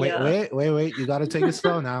imam wait. You got to take it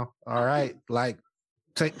slow now. All right. Like,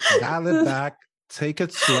 dial it back. Take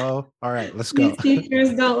it slow. All right, let's go. These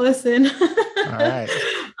teachers don't listen. All right.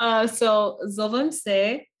 So zovem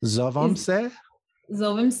se. Zovem se?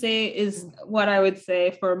 Zovem se is what I would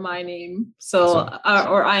say for my name. So,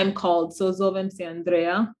 or I am called. So zovem se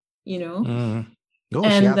Andrea, Oh, and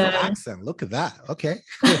she has an accent. Look at that. Okay.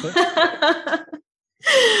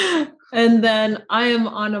 And then I am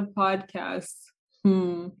on a podcast.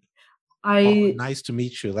 Nice to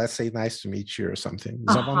meet you. Let's say nice to meet you or something.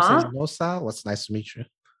 Zovem se Nosa. What's nice to meet you?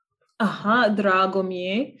 Drago mi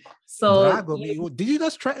je. So Drago mi. Did you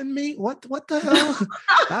just threaten me? What the hell?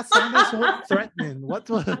 That sounded so threatening. What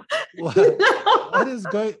is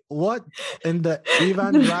going? What in the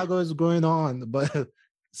Ivan Drago is going on? But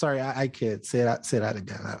sorry, I kid. Say that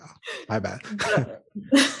again. My bad.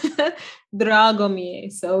 Drago mi je.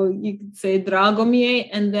 So you could say Drago mi je,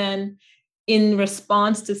 and then in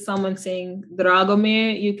response to someone saying Drago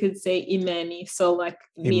mi je, you could say Imeni. So like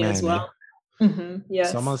me as well.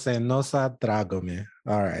 Yes. Someone saying Nosa Drago mi.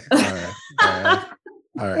 All right.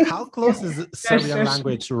 How close is Serbian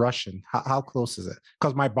language to Russian? How close is it?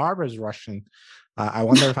 Because my barber is Russian. I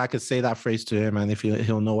wonder if I could say that phrase to him and if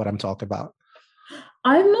he'll know what I'm talking about.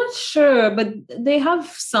 I'm not sure, but they have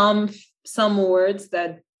some words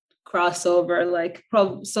that cross over. Like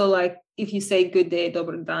if you say good day,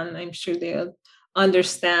 dobar dan, I'm sure they'll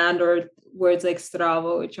understand, or words like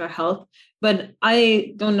stravo, which are health. But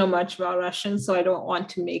I don't know much about Russian, so I don't want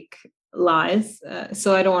to make lies.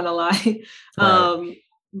 So I don't want to lie. Right.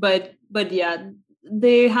 But yeah,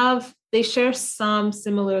 they share some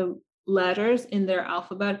similar letters in their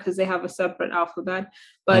alphabet because they have a separate alphabet.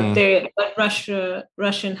 But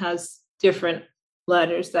Russian has different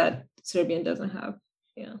letters that Serbian doesn't have.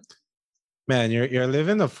 Yeah. Man, you're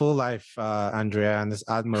living a full life, Andrea, and it's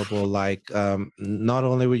admirable. Like, not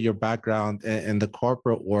only with your background in the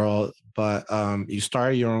corporate world, but you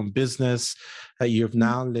started your own business. You've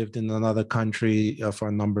now lived in another country for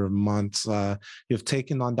a number of months. You've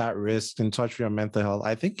taken on that risk in touch with your mental health.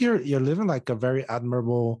 I think you're living like a very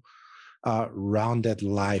admirable, rounded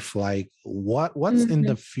life. Like, what's in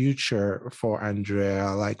the future for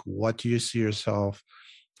Andrea? Like, what do you see yourself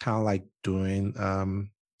kind of like doing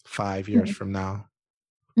 5 years from now?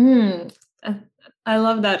 I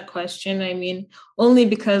love that question. I mean, only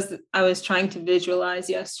because I was trying to visualize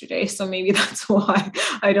yesterday, so maybe that's why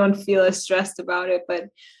I don't feel as stressed about it. But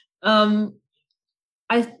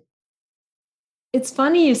it's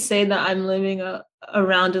funny you say that I'm living a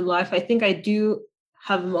rounded life. I think I do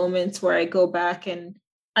have moments where I go back and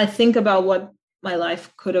I think about what my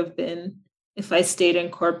life could have been if I stayed in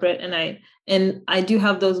corporate, and I do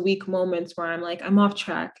have those weak moments where I'm like, I'm off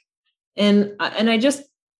track. And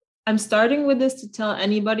I'm starting with this to tell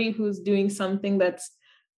anybody who's doing something that's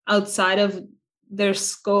outside of their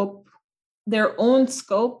scope, their own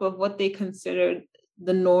scope of what they consider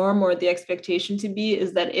the norm or the expectation to be,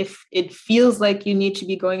 is that if it feels like you need to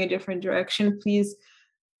be going a different direction, please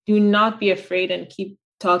do not be afraid and keep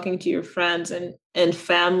talking to your friends and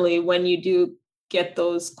family when you do get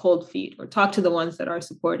those cold feet, or talk to the ones that are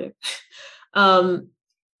supportive.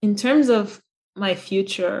 In terms of my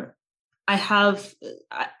future,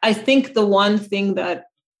 I think the one thing that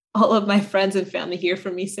all of my friends and family hear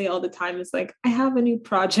from me say all the time is like, I have a new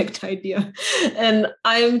project idea. And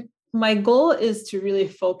my goal is to really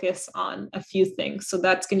focus on a few things. So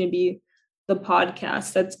that's going to be the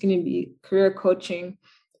podcast, that's going to be career coaching,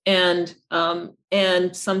 and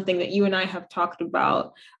something that you and I have talked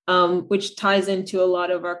about, which ties into a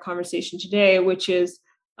lot of our conversation today, which is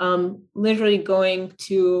literally going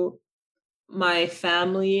to my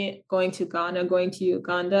family, going to Ghana, going to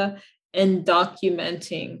Uganda, and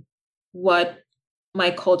documenting what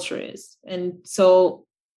my culture is. And so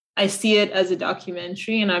I see it as a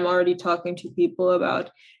documentary, and I'm already talking to people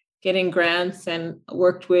about getting grants, and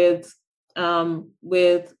worked with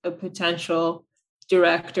with a potential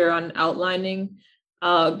director on outlining,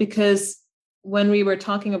 because when we were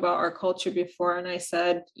talking about our culture before, and I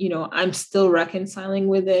said, I'm still reconciling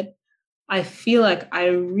with it, I feel like I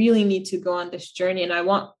really need to go on this journey, and I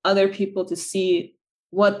want other people to see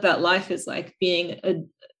what that life is like, being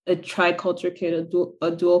a triculture kid,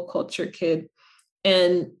 a dual culture kid,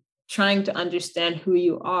 and trying to understand who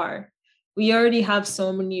you are. We already have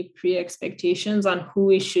so many pre-expectations on who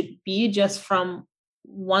we should be just from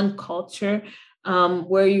one culture,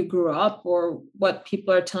 where you grew up or what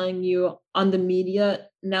people are telling you on the media.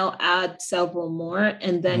 Now add several more,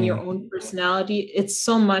 and then your own personality. It's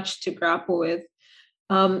so much to grapple with.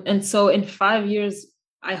 And so in 5 years,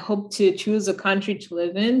 I hope to choose a country to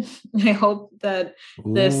live in. I hope that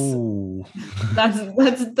this Ooh.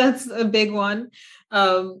 that's a big one.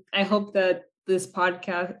 I hope that this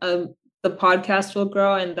podcast, the podcast will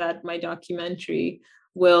grow, and that my documentary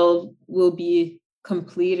will be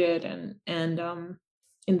completed, and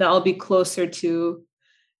that I'll be closer to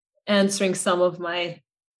answering some of my,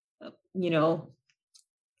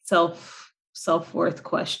 self-worth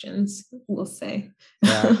questions, we'll say.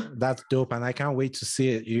 Yeah, that's dope, and I can't wait to see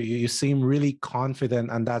it. You seem really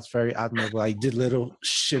confident, and that's very admirable. I did little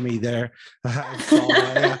shimmy there. I saw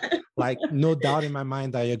that, yeah. Like, no doubt in my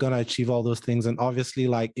mind that you're gonna achieve all those things, and obviously,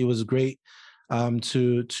 like, it was great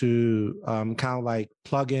to kind of like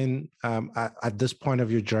plug in at this point of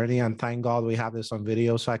your journey. And thank God we have this on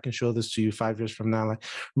video, so I can show this to you 5 years from now. Like,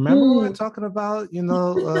 remember we were talking about,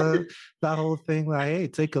 that whole thing? Like, hey,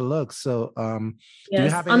 take a look. So, do you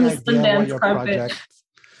have any idea what your project?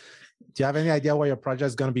 Do you have any idea what your project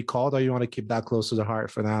is going to be called, or you want to keep that close to the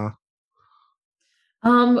heart for now?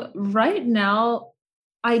 Right now,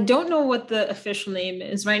 I don't know what the official name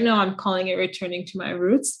is. Right now, I'm calling it Returning to My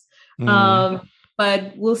Roots.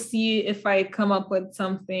 But we'll see if I come up with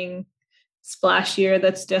something splashier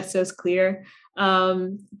that's just as clear.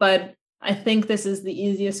 But I think this is the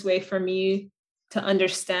easiest way for me to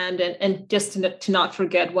understand and just to not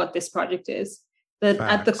forget what this project is. That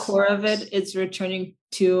at the core of it, it's returning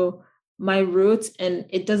to my roots, and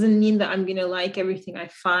it doesn't mean that I'm going to like everything I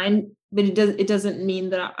find, but it doesn't mean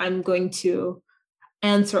that I'm going to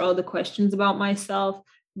answer all the questions about myself.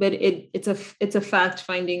 But it's a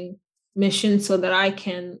fact-finding mission, so that I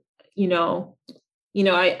can, my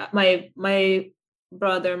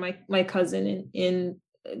brother, my cousin in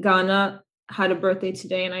Ghana had a birthday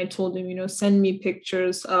today, and I told him, send me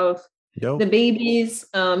pictures of the babies,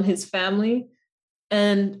 his family,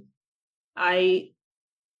 and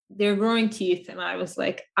they're growing teeth, and I was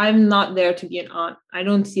like, I'm not there to be an aunt. I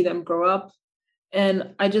don't see them grow up,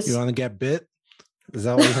 and I just... You want to get bit? Is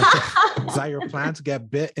that is that your plan, to get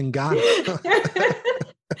bit in Ghana?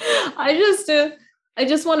 I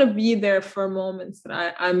just want to be there for moments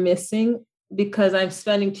that I'm missing, because I'm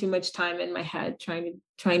spending too much time in my head trying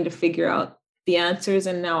to figure out the answers,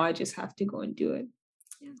 and now I just have to go and do it.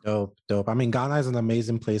 Yeah. Dope. I mean, Ghana is an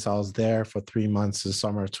amazing place. I was there for 3 months in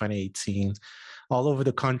summer of 2018, all over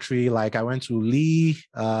the country. Like, I went to Lee,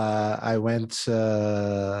 I went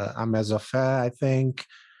to Amezofe, I think,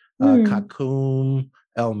 Kakum,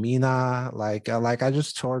 Elmina. Like I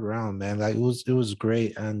just toured around, man. Like, it was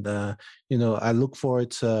great. And I look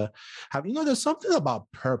forward to there's something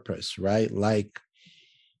about purpose, right? Like,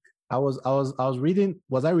 I was reading,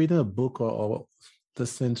 was I reading a book or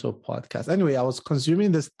listening to a podcast? Anyway, I was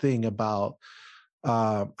consuming this thing about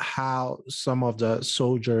how some of the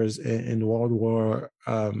soldiers in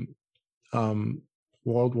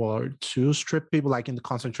World War II strip people, like in the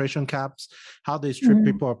concentration camps, how they strip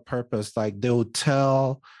people of purpose. Like, they would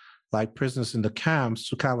tell like prisoners in the camps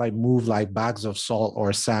to kind of like move like bags of salt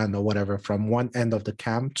or sand or whatever from one end of the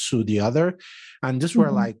camp to the other. And this were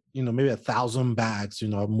like, maybe 1,000 bags,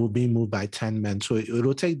 being moved by 10 men. So it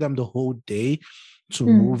will take them the whole day to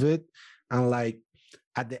move it. And like,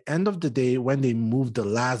 at the end of the day, when they moved the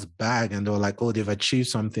last bag and they were like, oh, they've achieved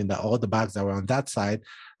something, that all the bags that were on that side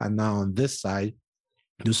and now on this side,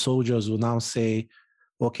 the soldiers will now say,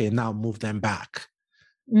 okay, now move them back,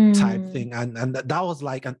 type thing. And that was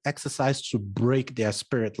like an exercise to break their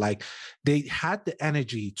spirit. Like, they had the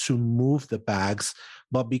energy to move the bags,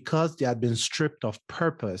 but because they had been stripped of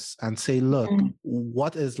purpose and say, look,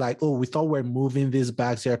 what is like, oh, we thought we're moving these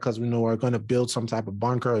bags here because we know we're going to build some type of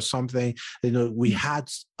bunker or something. We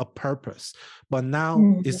had a purpose, but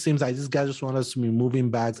now it seems like this guy just wants us to be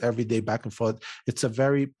moving bags every day back and forth. It's a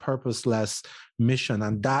very purposeless mission,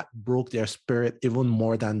 and that broke their spirit even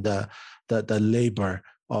more than the labor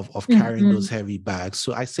of carrying those heavy bags.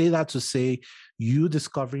 So I say that to say, you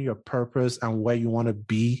discovering your purpose and where you want to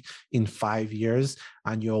be in 5 years,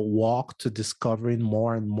 and your walk to discovering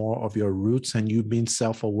more and more of your roots, and you being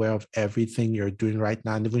self-aware of everything you're doing right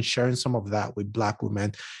now, and even sharing some of that with Black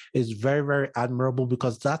women is very, very admirable,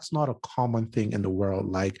 because that's not a common thing in the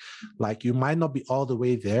world. Like you might not be all the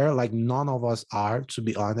way there, like none of us are, to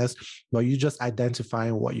be honest, but you just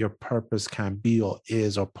identifying what your purpose can be or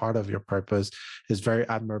is, or part of your purpose, is very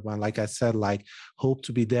admirable. And like I said, like, hope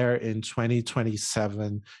to be there in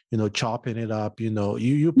 2027, chopping it up,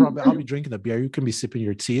 you probably, I'll be drinking a beer, you can be sipping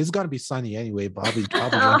your tea. It's gonna be sunny anyway, but I'll be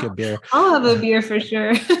drinking beer. I'll have a beer for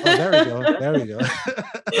sure. Oh, there we go.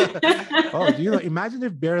 Oh, imagine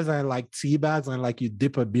if beers are like tea bags, and like you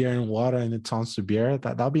dip a beer in water and it turns to beer.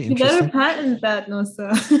 That'll be interesting. You better patent that,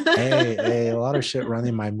 Nosa. Hey, a lot of shit running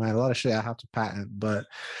in my mind, a lot of shit I have to patent, but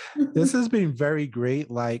this has been very great.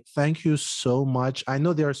 Like, thank you so much. I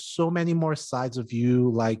know there are so many more sides of you,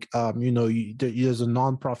 like, there's a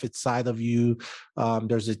nonprofit side of you,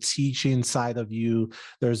 there's a teaching side of you,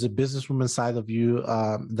 there's a businesswoman side of you,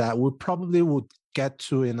 that would get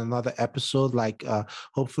to in another episode. Like,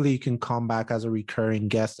 hopefully you can come back as a recurring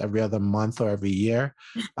guest every other month or every year.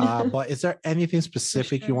 But is there anything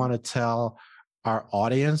specific you want to tell our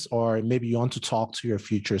audience, or maybe you want to talk to your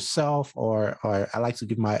future self, or I like to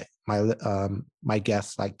give my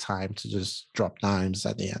guests like time to just drop dimes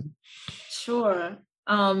at the end? Sure.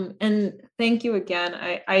 And thank you again.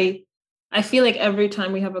 I feel like every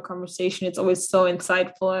time we have a conversation, it's always so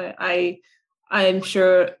insightful. I'm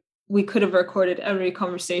sure we could have recorded every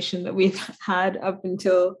conversation that we've had up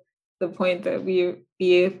until the point that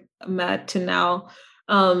we met to now.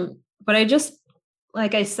 But I just,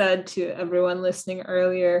 like I said to everyone listening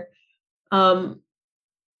earlier,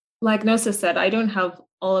 like Nosa said, I don't have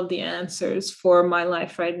all of the answers for my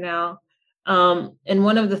life right now. And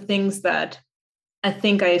one of the things that I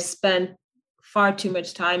think I spent far too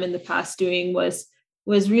much time in the past doing was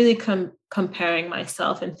really comparing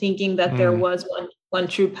myself and thinking that there was one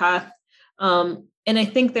true path. And I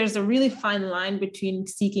think there's a really fine line between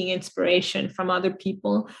seeking inspiration from other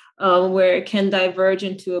people, where it can diverge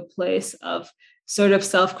into a place of sort of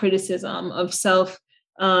self-criticism, of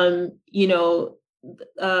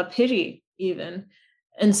pity even.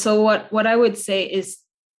 And so what I would say is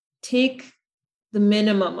take the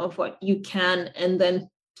minimum of what you can and then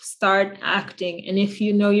start acting. And if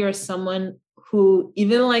you know you're someone who,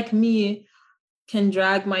 even like me, can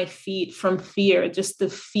drag my feet from fear, just the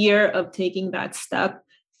fear of taking that step,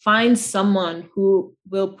 find someone who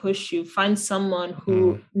will push you, find someone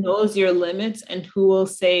who knows your limits and who will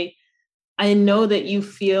say, I know that you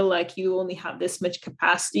feel like you only have this much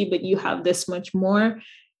capacity, but you have this much more,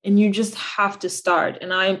 and you just have to start.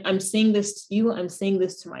 And I'm saying this to you, I'm saying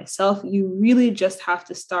this to myself. You really just have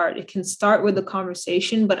to start. It can start with a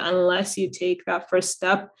conversation, but unless you take that first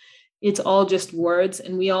step, it's all just words.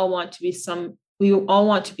 And we all want to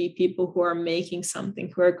be people who are making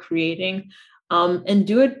something, who are creating, and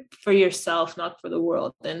do it for yourself, not for the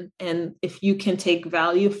world. And if you can take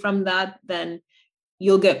value from that, then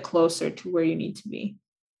you'll get closer to where you need to be.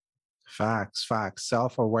 Facts.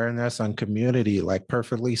 Self-awareness and community, like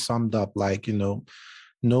perfectly summed up. Like, know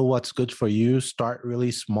what's good for you, start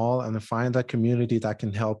really small, and find a community that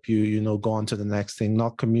can help you, go on to the next thing.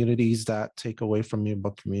 Not communities that take away from you,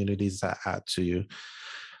 but communities that add to you.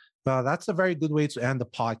 Well, that's a very good way to end the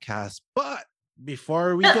podcast. But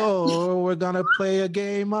before we go, we're going to play a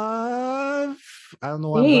game of, I don't know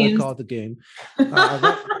what I'm going to call the game.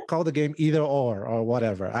 Call the game either or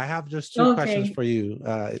whatever. I have just two questions for you.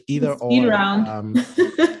 Either or. Round.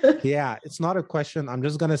 Yeah, it's not a question. I'm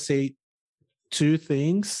just going to say two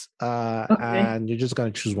things, and you're just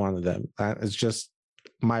going to choose one of them. It's just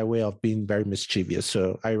my way of being very mischievous.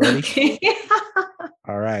 So are you ready? Okay.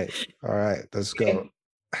 All right. Let's go.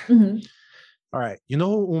 Mm-hmm. All right. You know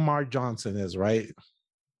who Umar Johnson is, right?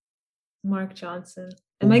 Mark Johnson.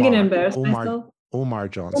 Am I going to embarrass myself? Umar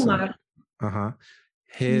Johnson.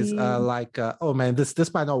 His oh man,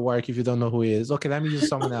 this might not work if you don't know who he is. Okay, let me use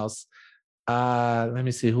someone else. Let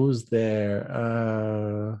me see who's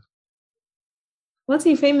there. What's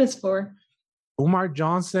he famous for? Umar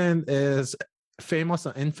Johnson is famous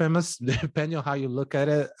or infamous, depending on how you look at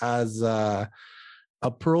it, as a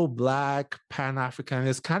pro-Black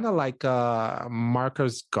Pan-Africanist, kind of like a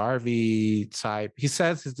Marcus Garvey type. He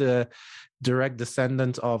says he's the direct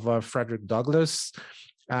descendant of Frederick Douglass.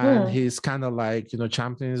 and Oh. he's kind of like,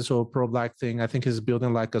 championing this whole pro-black thing. I think he's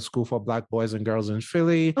building like a school for black boys and girls in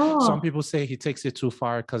Philly. Some Oh. people say he takes it too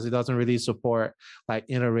far because he doesn't really support like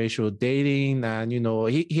interracial dating, and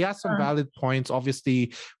he has some valid points,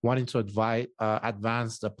 obviously wanting to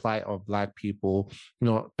advance the plight of black people,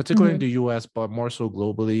 particularly in the US, but more so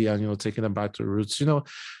globally, and taking them back to roots,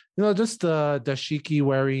 just the dashiki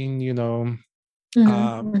wearing,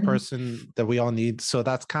 person that we all need. So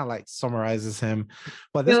that's kind of like summarizes him.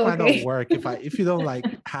 But this might not work if you don't like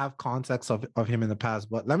have context of him in the past.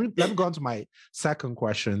 But let me go on to my second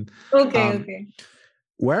question. Okay.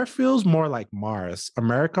 Where feels more like Mars,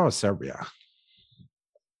 America or Serbia?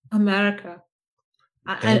 America.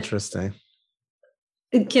 Interesting.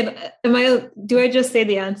 Do I just say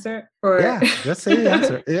the answer? Or yeah, just say the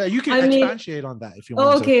answer. Yeah, you can expatiate on that if you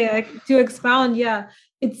want. Okay, to expound, yeah.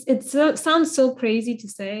 It sounds so crazy to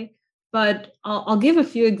say, but I'll give a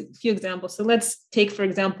few examples. So let's take, for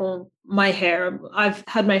example, my hair. I've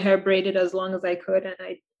had my hair braided as long as I could, and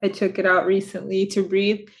I took it out recently to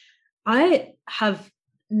breathe. I have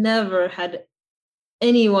never had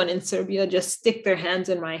anyone in Serbia just stick their hands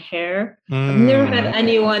in my hair. I've never had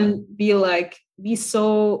anyone be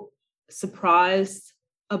so surprised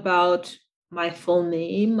about my full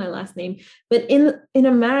name, my last name. But in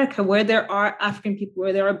America, where there are African people,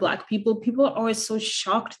 where there are Black people, people are always so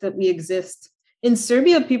shocked that we exist. In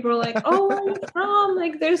Serbia, people are like, "Oh, where are you from?"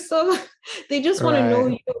 Like they just want to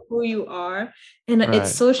know who you are, and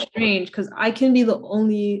it's so strange because I can be the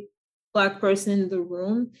only Black person in the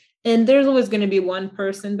room, and there's always going to be one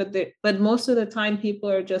person, but most of the time, people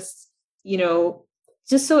are just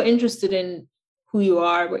just so interested in who you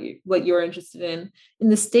are, what you're interested in. In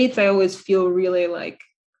the States, I always feel really like,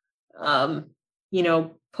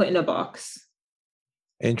 put in a box.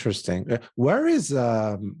 Interesting. Where is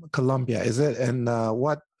Columbia? Is it in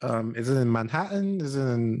is it in Manhattan? Is it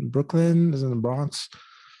in Brooklyn? Is it in the Bronx?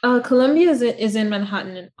 Columbia is in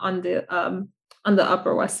Manhattan on the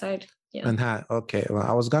Upper West Side. Yeah. Manhattan. Okay. Well,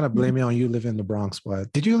 I was gonna blame you on you living in the Bronx,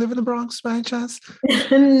 but did you live in the Bronx by any chance?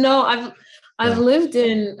 No, I've lived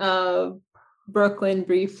in Brooklyn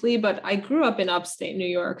briefly, but I grew up in upstate New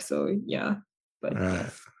York, so yeah. But right.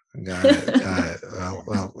 Got it.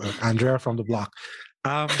 Well, Andrea from the block.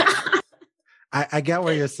 I get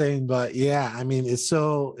what you're saying, but yeah, I mean, it's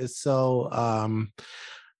so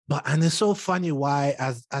and it's so funny why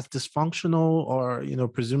as dysfunctional or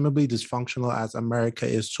presumably dysfunctional as America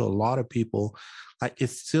is to a lot of people, like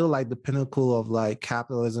it's still like the pinnacle of like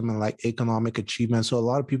capitalism and like economic achievement. So a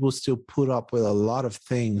lot of people still put up with a lot of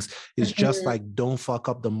things. It's just like don't fuck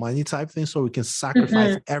up the money type thing. So we can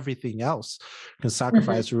sacrifice everything else. We can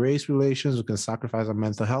sacrifice race relations. We can sacrifice our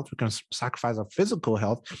mental health. We can sacrifice our physical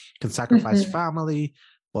health. We can sacrifice family,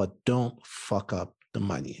 but don't fuck up the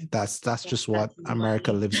money. That's just what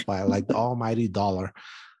America lives by, like the almighty dollar.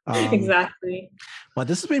 Exactly. But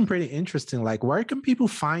this has been pretty interesting. Like, where can people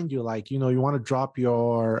find you? Like, you want to drop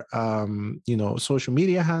your social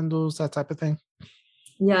media handles, that type of thing?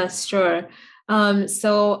 Yes, sure.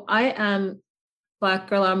 So I am Black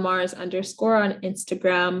Girl on Mars _ on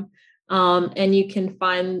Instagram. And you can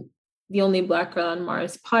find the Only Black Girl on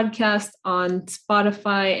Mars podcast on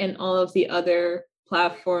Spotify and all of the other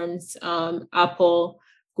platforms, Apple,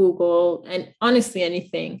 Google, and honestly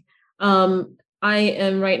anything. I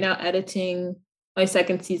am right now editing my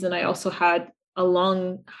second season. I also had a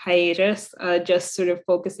long hiatus, just sort of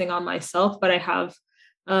focusing on myself, but I have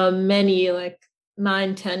many, like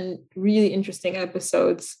 9-10 really interesting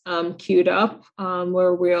episodes queued up,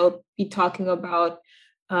 where we'll be talking about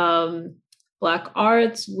Black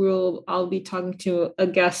arts. I'll be talking to a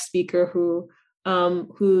guest speaker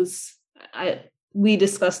we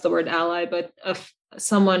discussed the word ally, but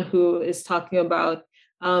someone who is talking about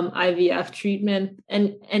IVF treatment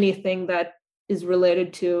and anything that is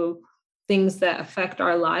related to things that affect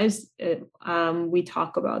our lives, we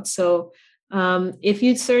talk about. So if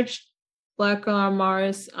you search Black Girl on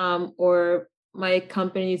Mars or my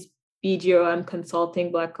company's BGOM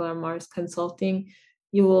Consulting, Black Girl on Mars Consulting,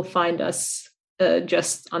 you will find us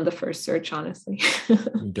just on the first search, honestly.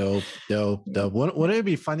 Dope. Wouldn't it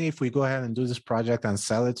be funny if we go ahead and do this project and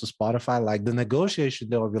sell it to Spotify? Like the negotiation,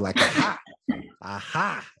 they will be like,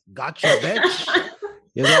 aha, got you, bitch.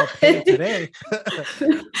 You're gonna pay today.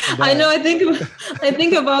 I know. I think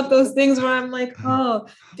about those things where I'm like, oh,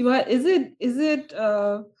 is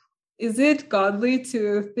is it godly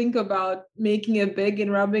to think about making it big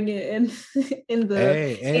and rubbing it in in the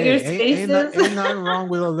Hey, inner hey, spaces? ain't nothing wrong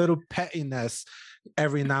with a little pettiness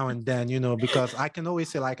every now and then, you know, because I can always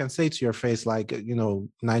say, like, I can say to your face, like, you know,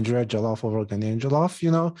 Nigeria jollof over Ghanaian jollof,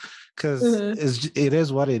 you know, because Mhm. it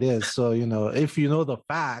is what it is. So, you know, if you know the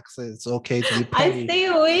facts, it's okay to be I petty stay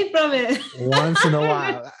away from it. once in a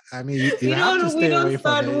while. I mean, you have to We stay don't away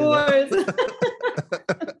from start it, you know. wars.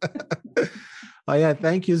 Oh yeah,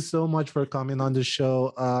 thank you so much for coming on the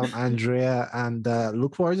show, Andrea, and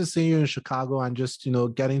look forward to seeing you in Chicago and just, you know,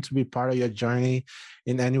 getting to be part of your journey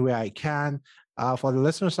in any way I can. For the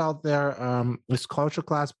listeners out there, it's Culture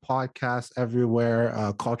Class Podcast everywhere,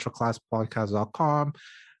 cultureclasspodcast.com.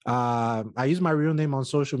 I use my real name on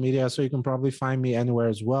social media, so you can probably find me anywhere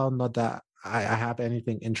as well. Not that I have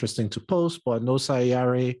anything interesting to post, but no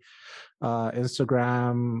Sayari,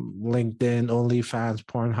 Instagram, LinkedIn, OnlyFans,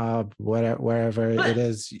 Pornhub, whatever, wherever it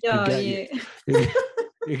is, you Yeah, get your yeah. you,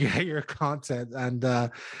 you get your content. And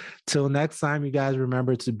till next time, you guys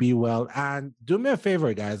remember to be well. And do me a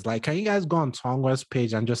favor, guys. Like, can you guys go on Tongwa's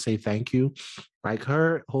page and just say thank you? Like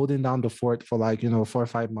her holding down the fort for like, you know, 4 or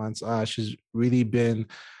 5 months. She's really been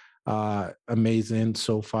amazing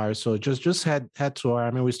so far. So just head to her.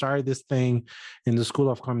 I mean, we started this thing in the School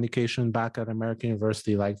of Communication back at American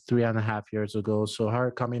University like 3.5 years ago. So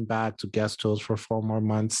her coming back to guest host for 4 more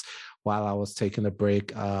months while I was taking a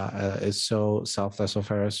break is so selfless of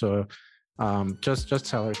her. So just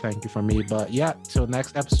tell her thank you from me. But yeah, till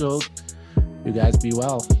next episode, you guys be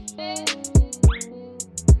well.